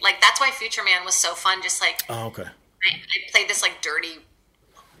big. Like, that's why Future Man was so fun. Just like, Oh, okay. I played this like dirty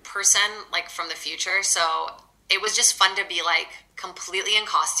person, like from the future, so it was just fun to be like completely in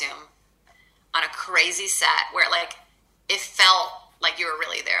costume on a crazy set where like it felt like you were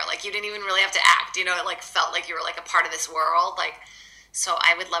really there. Like, you didn't even really have to act, you know, it like felt like you were like a part of this world. Like, so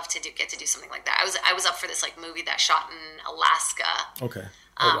I would love to get to do something like that. I was up for this like movie that shot in Alaska. Okay.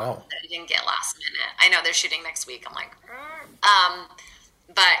 Oh, wow. That I didn't get last minute. I know they're shooting next week. I'm like,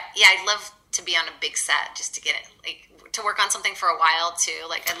 but yeah, I'd love to be on a big set just to get it, like, to work on something for a while too.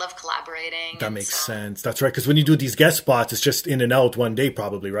 Like, I love collaborating. That makes sense. That's right. Because when you do these guest spots, it's just in and out one day,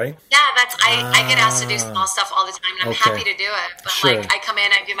 probably, right? Yeah, I get asked to do small stuff all the time, and I'm happy to do it. But Sure. like, I come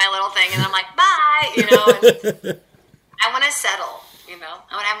in, I do my little thing, and I'm like, bye, you know. And I want to settle, you know.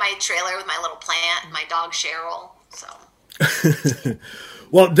 I want to have my trailer with my little plant, my dog Cheryl. So.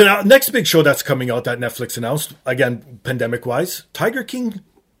 Well, the next big show that's coming out that Netflix announced, again, pandemic-wise, Tiger King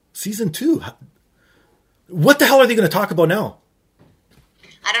Season 2. What the hell are they going to talk about now?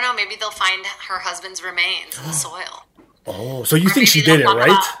 I don't know. Maybe they'll find her husband's remains in the soil. Oh, so you Or think she maybe did it, they'll talk right?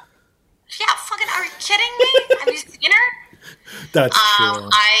 about- Yeah, fucking, are you kidding me? Have you seen her? That's true.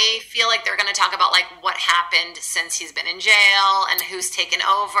 I feel like they're going to talk about like what happened since he's been in jail and who's taken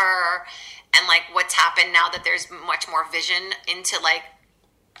over and like what's happened now that there's much more vision into like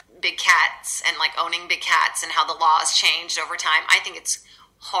big cats and like owning big cats and how the law has changed over time. I think it's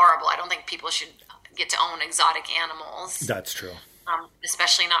horrible. I don't think people should get to own exotic animals. That's true.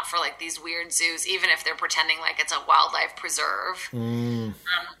 Especially not for like these weird zoos, even if they're pretending like it's a wildlife preserve.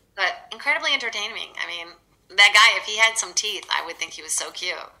 But incredibly entertaining. I mean, that guy, if he had some teeth, I would think he was so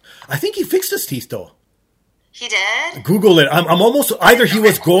cute. I think he fixed his teeth, though. He did? Google it. I'm almost either he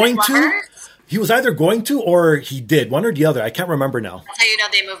was going to. Lovers? He was either going to or he did. One or the other. I can't remember now. That's how you know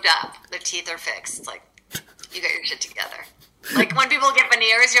they moved up. Their teeth are fixed. It's like, you got your shit together. Like, when people get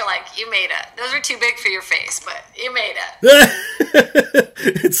veneers, you're like, you made it. Those are too big for your face, but you made it.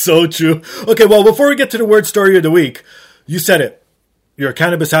 It's so true. Okay, well, before we get to the word story of the week, you said it. You're a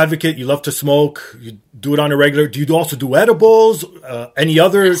cannabis advocate. You love to smoke. You do it on a regular. Do you also do edibles? Any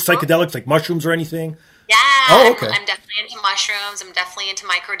other psychedelics like mushrooms or anything? Yeah. Oh, okay. I'm definitely into mushrooms. I'm definitely into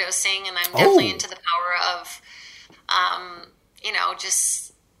microdosing. And I'm definitely into the power of, you know,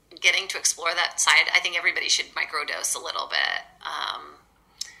 just getting to explore that side. I think everybody should microdose a little bit.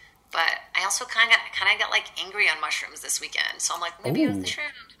 But I also kind of got like angry on mushrooms this weekend. So I'm like, maybe it was the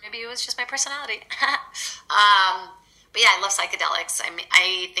shrooms. Maybe it was just my personality. But yeah, I love psychedelics. I mean,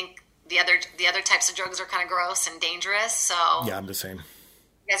 I think the other types of drugs are kind of gross and dangerous. So Yeah, I'm the same.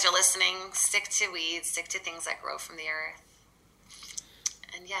 you guys are listening, stick to weeds, stick to things that grow from the earth.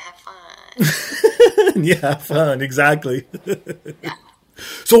 And yeah, have fun. Yeah, fun. Exactly. Yeah.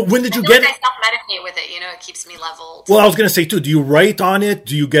 So when did you I feel get like I self-medicate with it, you know, it keeps me leveled. Well, I was going to say, too, do you write on it?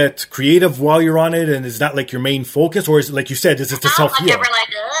 Do you get creative while you're on it? And is that like your main focus? Or is it, like you said, is it to I'm self-heal? never like,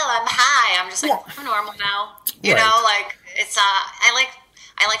 oh, I'm high. I'm just like, I'm normal now. You Right. know, like, it's, I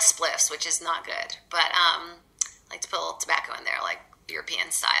like spliffs, which is not good. But I like to put a little tobacco in there, like European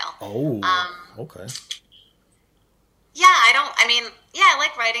style. Oh, okay. Yeah, I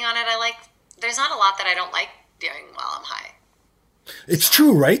like writing on it. There's not a lot that I don't like doing while I'm high. It's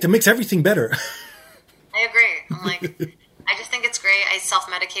true, right? It makes everything better. I agree. I'm like, I just think it's great. I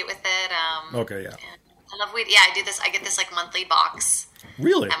self-medicate with it. Okay, yeah. And I love weed. Yeah, I do this. I get this like monthly box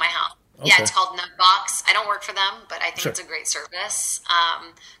Really? at my house. Okay. Yeah, it's called Nut Box. I don't work for them, but I think Sure. it's a great service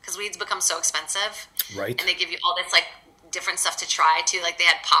because weeds become so expensive. Right. And they give you all this like different stuff to try too. Like they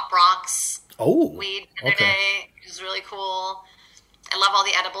had Pop Rocks Oh, weed the other okay. day, which was really cool. I love all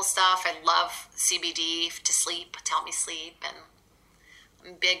the edible stuff. I love CBD to sleep, to help me sleep, and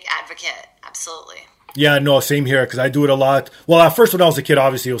I'm a big advocate. Absolutely. Yeah, no, same here, because I do it a lot. Well, at first when I was a kid,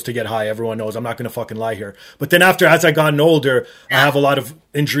 obviously it was to get high. Everyone knows. I'm not going to fucking lie here. But then as I gotten older, I have a lot of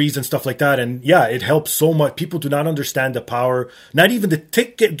injuries and stuff like that. And yeah, it helps so much. People do not understand the power, not even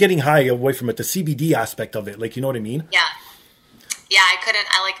getting high away from it, the CBD aspect of it. Like, you know what I mean? Yeah. Yeah,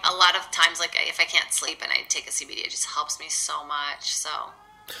 I like a lot of times, like if I can't sleep and I take a CBD, it just helps me so much. So.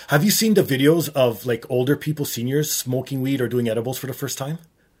 Have you seen the videos of like older people, seniors, smoking weed or doing edibles for the first time?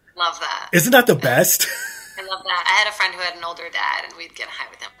 Love that. Isn't that the best? I love that. I had a friend who had an older dad, and we'd get high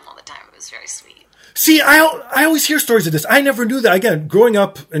with him all the time. It was very sweet. See, I always hear stories of this. I never knew that. Again, growing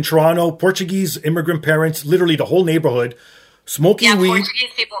up in Toronto, Portuguese immigrant parents, literally the whole neighborhood, smoking weed. Portuguese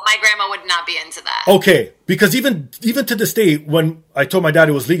people, my grandma would not be into that. Okay, because even to this day, when I told my dad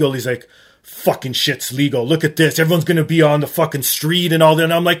it was legal, he's like, fucking shit's legal. Look at this. Everyone's going to be on the fucking street and all that.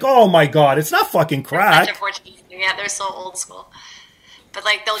 And I'm like, oh my God, it's not fucking crack. Such a Portuguese thing. Yeah, they're so old school. But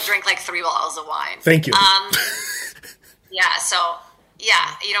like they'll drink like 3 bottles of wine. Thank you. Yeah. So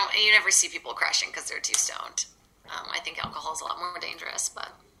yeah, you never see people crashing because they're too stoned. I think alcohol is a lot more dangerous, but.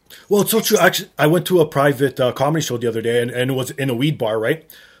 Well, it's so true. Actually, I went to a private comedy show the other day, and it was in a weed bar, right?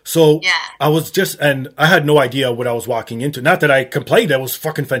 So yeah. I was and I had no idea what I was walking into. Not that I complained; it was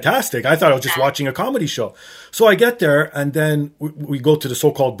fucking fantastic. I thought I was just watching a comedy show. So I get there, and then we go to the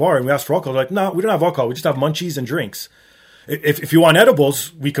so-called bar, and we ask for alcohol. They're like, no, we don't have alcohol. We just have munchies and drinks. If you want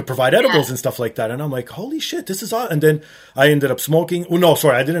edibles, we could provide edibles and stuff like that. And I'm like, holy shit, this is odd. And then I ended up smoking. Oh, no,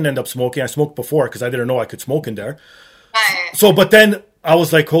 sorry, I didn't end up smoking. I smoked before because I didn't know I could smoke in there. Right. So, but then I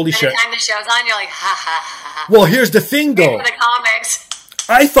was like, holy shit. By the time the show's on, you're like, ha, ha, ha. Well, here's the thing, though. For the comics.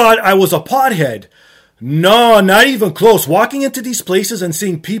 I thought I was a pothead. No, not even close. Walking into these places and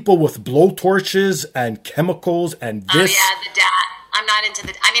seeing people with blowtorches and chemicals and this. Oh, yeah, the dab. I'm not into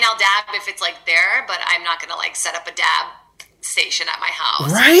I'll dab if it's like there, but I'm not going to like set up a dab station at my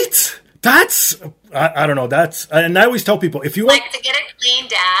house. Right? That's, I don't know. And I always tell people, if you want. Like to get a clean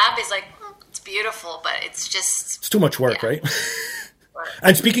dab is like, it's beautiful, but it's just. It's too much work, right?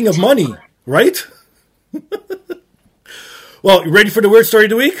 And speaking of money, right? Well, you ready for the weird story of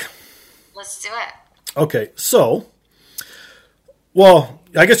the week? Let's do it. Okay, so, well,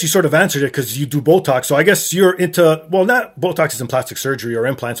 I guess you sort of answered it because you do Botox. So I guess you're into, well, not Botox is in plastic surgery or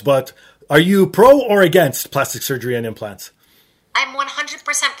implants, but are you pro or against plastic surgery and implants? I'm 100%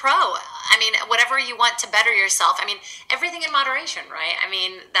 pro. I mean, whatever you want to better yourself. I mean, everything in moderation, right? I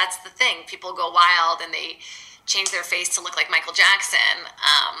mean, that's the thing. People go wild and they change their face to look like Michael Jackson.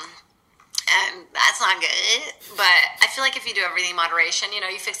 And that's not good. But I feel like if you do everything in moderation, you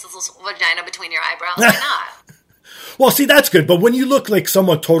fix this little vagina between your eyebrows, why not? Well, see, that's good. But when you look like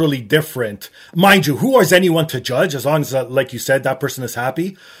someone totally different, mind you, who is anyone to judge as long as, like you said, that person is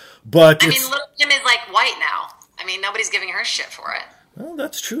happy? But Little Kim is like white now. I mean, nobody's giving her shit for it. Well,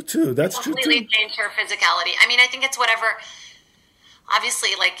 that's true, too. That's true, too. Completely changed her physicality. I mean, I think it's whatever.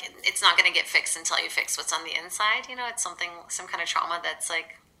 Obviously, like, it's not going to get fixed until you fix what's on the inside. It's some kind of trauma that's,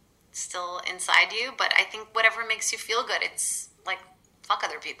 like, still inside you. But I think whatever makes you feel good, it's, like, fuck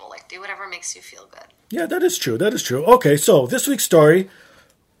other people. Like, do whatever makes you feel good. Yeah, that is true. That is true. Okay, so this week's story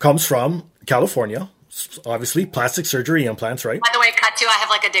comes from California. Obviously, plastic surgery implants, right? By the way, cut to I have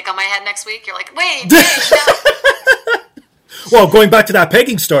like a dick on my head next week. You're like, wait, no. Well, going back to that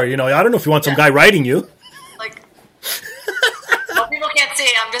pegging story, I don't know if you want some guy writing you. Like, well, people can't see.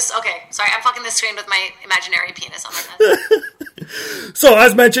 I'm just, okay, sorry. I'm fucking the screen with my imaginary penis on my head. So,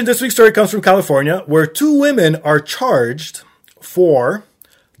 as mentioned, this week's story comes from California, where 2 women are charged for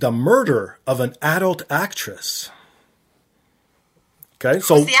the murder of an adult actress. Okay,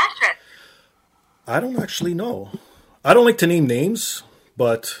 so. Who's the actress? I don't actually know. I don't like to name names,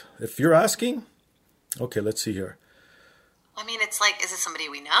 but if you're asking, okay, let's see here. I mean, it's like, is it somebody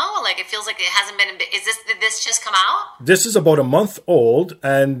we know? Like, it feels like it hasn't been. Did this just come out? This is about a month old,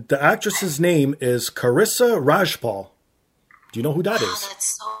 and the actress's name is Carissa Rajpal. Do you know who that is? Oh,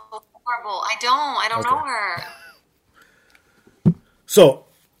 that's so horrible. I don't know her. So,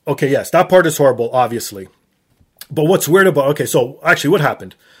 okay, yes, that part is horrible, obviously. But what's weird about, okay, so actually what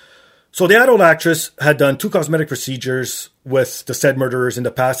happened? So the adult actress had done 2 cosmetic procedures with the said murderers in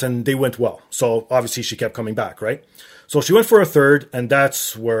the past, and they went well. So obviously she kept coming back, right? So she went for a third, and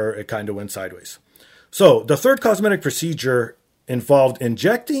that's where it kind of went sideways. So the third cosmetic procedure involved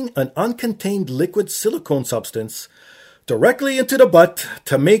injecting an uncontained liquid silicone substance directly into the butt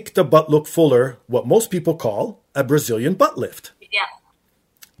to make the butt look fuller, what most people call a Brazilian butt lift. Yeah.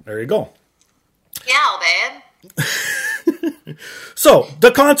 There you go. Yeah, babe. So,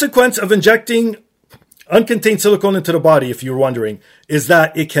 the consequence of injecting uncontained silicone into the body, if you're wondering, is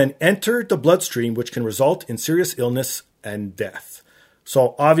that it can enter the bloodstream, which can result in serious illness and death.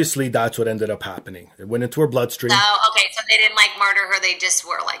 So obviously that's what ended up happening. It went into her bloodstream. Oh, okay. So they didn't like murder her. They just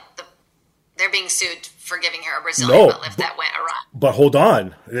were like they're being sued for giving her a Brazilian butt lift that went awry. But hold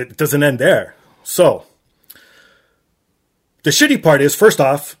on. It doesn't end there. So the shitty part is, first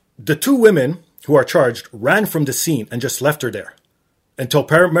off, the two women who are charged ran from the scene and just left her there until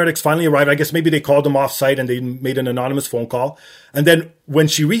paramedics finally arrived. I guess maybe they called them off site and they made an anonymous phone call. And then when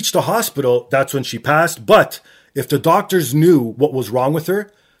she reached the hospital, that's when she passed. But if the doctors knew what was wrong with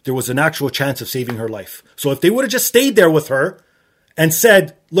her, there was an actual chance of saving her life. So if they would have just stayed there with her and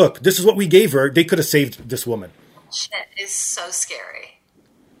said, look, this is what we gave her, they could have saved this woman. Shit is so scary.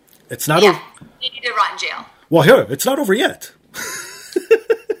 It's not over. You need to rot in jail. Well, here, it's not over yet.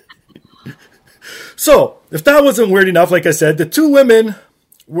 So, if that wasn't weird enough, like I said, the two women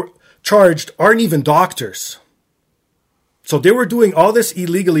were charged aren't even doctors. So they were doing all this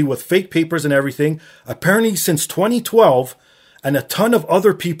illegally with fake papers and everything. Apparently since 2012, and a ton of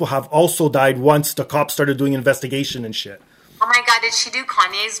other people have also died once the cops started doing investigation and shit. Oh my God, did she do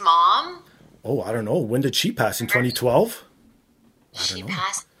Kanye's mom? Oh, I don't know. When did she pass? In 2012? She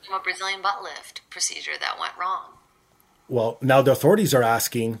passed from a Brazilian butt lift procedure that went wrong. Well, now the authorities are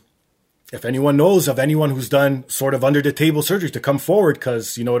asking if anyone knows of anyone who's done sort of under-the-table surgery to come forward,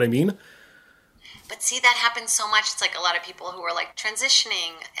 because, you know what I mean? But see, that happens so much. It's like a lot of people who are like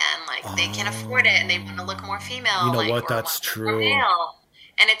transitioning and like they can't afford it and they want to look more female. You know like, what? That's true. Male.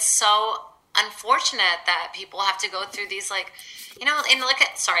 And it's so unfortunate that people have to go through these like, you know, and look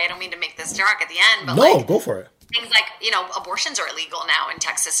at, sorry, I don't mean to make this dark at the end, but no, like, go for it. Things like, you know, abortions are illegal now in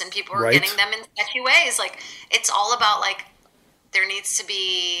Texas and people are Right. getting them in sketchy ways. Like, it's all about like, there needs to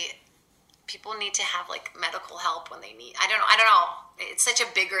be, people need to have like medical help when they need, I don't know. It's such a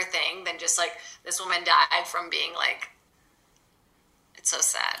bigger thing than just like this woman died from being like, it's so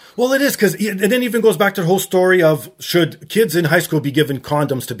sad. Well, it is, because it then even goes back to the whole story of should kids in high school be given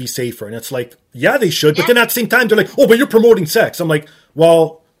condoms to be safer? And it's like, yeah, they should. But then at the same time, they're like, oh, but you're promoting sex. I'm like,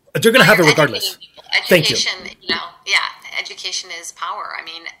 well, they're going to have it regardless. Education, Thank you. You know, yeah, education is power. I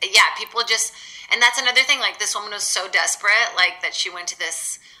mean, yeah, people just, and that's another thing. Like this woman was so desperate, like that she went to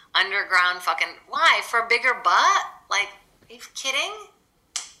this underground fucking, why? For a bigger butt? Like, are you kidding?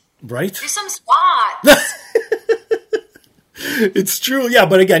 Right? Do some squats. It's true. Yeah,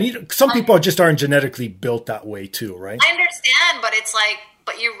 but again, some people just aren't genetically built that way too, right? I understand, but it's like,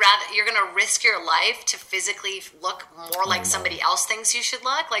 but you're going to risk your life to physically look more like somebody else thinks you should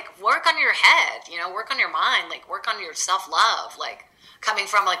look. Like, work on your head, you know, work on your mind, like work on your self-love, like coming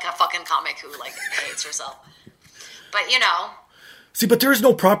from like a fucking comic who like hates herself. But you know. See, but there is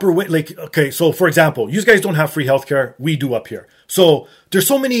no proper way. Like, okay, so for example, you guys don't have free healthcare. We do up here. So there's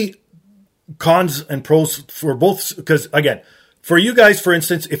so many cons and pros for both. Because again, for you guys, for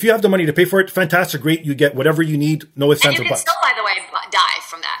instance, if you have the money to pay for it, fantastic, great. You get whatever you need. No ifs, ands, or buts. And you can still, by the way, die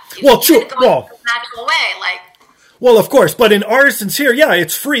from that. Well, true. Well, natural way, like. Well, of course, but in our instance here, yeah,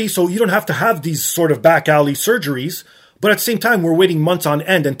 it's free, so you don't have to have these sort of back alley surgeries. But at the same time, we're waiting months on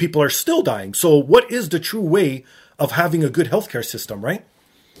end, and people are still dying. So, what is the true way of having a good healthcare system, right?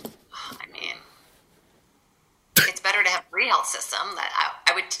 I mean, it's better to have a free health system. That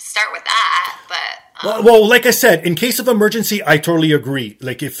I would start with that, but well, like I said, in case of emergency, I totally agree.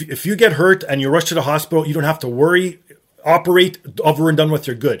 Like if you get hurt and you're rushed to the hospital, you don't have to worry. Operate, over and done with,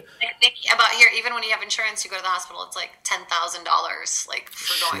 you're good. Like think about here, even when you have insurance, you go to the hospital, it's like $10,000, like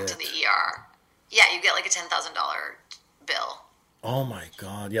for going to the ER. Yeah, you get like a $10,000 bill. Oh my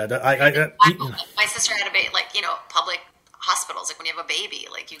God! Yeah, my sister had a baby, like, you know, public hospitals, like when you have a baby,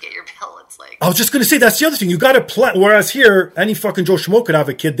 like you get your bill. It's like, I was just gonna say that's the other thing. You got to plan. Whereas here, any fucking Joe Schmo could have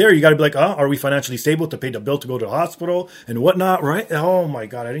a kid there. You got to be like, are we financially stable to pay the bill to go to the hospital and whatnot, right? Oh my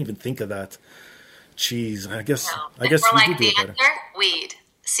God, I didn't even think of that. Jeez, I guess we're we like do the it better. answer, weed.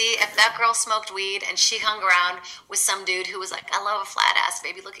 See, if that girl smoked weed and she hung around with some dude who was like, I love a flat ass,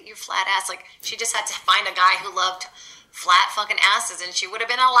 baby, look at your flat ass. Like, she just had to find a guy who loved flat fucking asses and she would have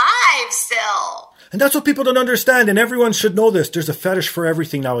been alive still. And that's what people don't understand, and everyone should know this. There's a fetish for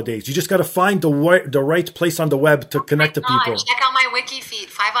everything nowadays. You just got to find the right place on the web to connect to people. Check out my wiki feed,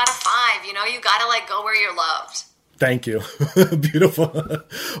 5 out of 5. You know, you got to like go where you're loved. Thank you. Beautiful.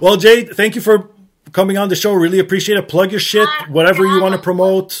 Well, Jade, thank you for coming on the show. Really appreciate it. Plug your shit, whatever you want to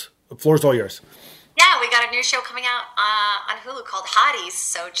promote. The floor's all yours. Yeah, we got a new show coming out on Hulu called Hotties,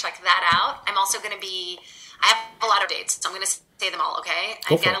 so check that out. I'm also going to be, I have a lot of dates, so I'm going to say them all, okay?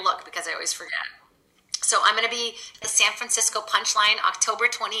 I got to look because I always forget. So I'm going to be at the San Francisco Punchline October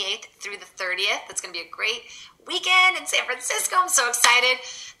 28th through the 30th. That's going to be a great weekend in San Francisco. I'm so excited.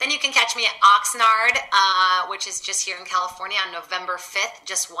 Then you can catch me at Oxnard, which is just here in California on November 5th,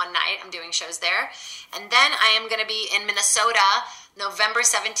 just one night. I'm doing shows there. And then I am going to be in Minnesota November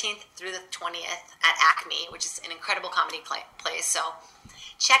 17th through the 20th at Acme, which is an incredible comedy place. So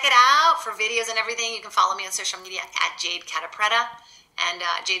check it out for videos and everything. You can follow me on social media at Jade Catapretta and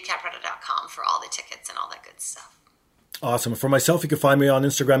jadecatapretta.com for all the tickets and all that good stuff. Awesome. For myself, you can find me on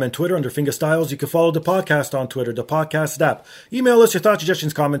Instagram and Twitter under Fingerstyles. You can follow the podcast on Twitter, The Podcast Dap. Email us your thoughts,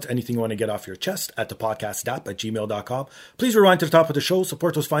 suggestions, comments, anything you want to get off your chest at thepodcastdap@gmail.com. Please rewind to the top of the show.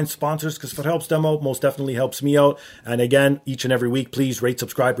 Support those fine sponsors because if it helps them out, most definitely helps me out. And again, each and every week, please rate,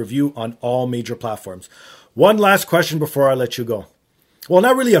 subscribe, review on all major platforms. One last question before I let you go. Well,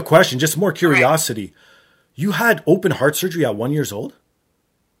 not really a question, just more curiosity. Right. You had open heart surgery at 1 year old?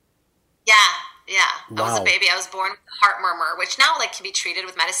 Yeah. Wow. I was a baby. I was born with a heart murmur, which now can be treated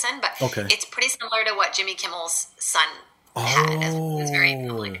with medicine, but it's pretty similar to what Jimmy Kimmel's son had. It was very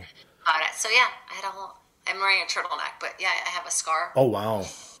public about it. So yeah, I'm wearing a turtleneck, but yeah, I have a scar. Oh wow,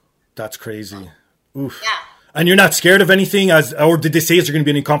 that's crazy. Oof. Yeah. And you're not scared of anything, or did they say is there going to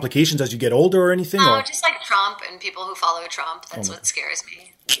be any complications as you get older or anything? No, just like Trump and people who follow Trump. That's what scares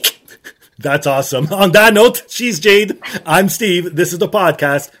me. That's awesome. On that note, she's Jade. I'm Steve. This is the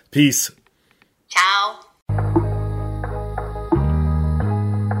podcast. Peace. Ciao.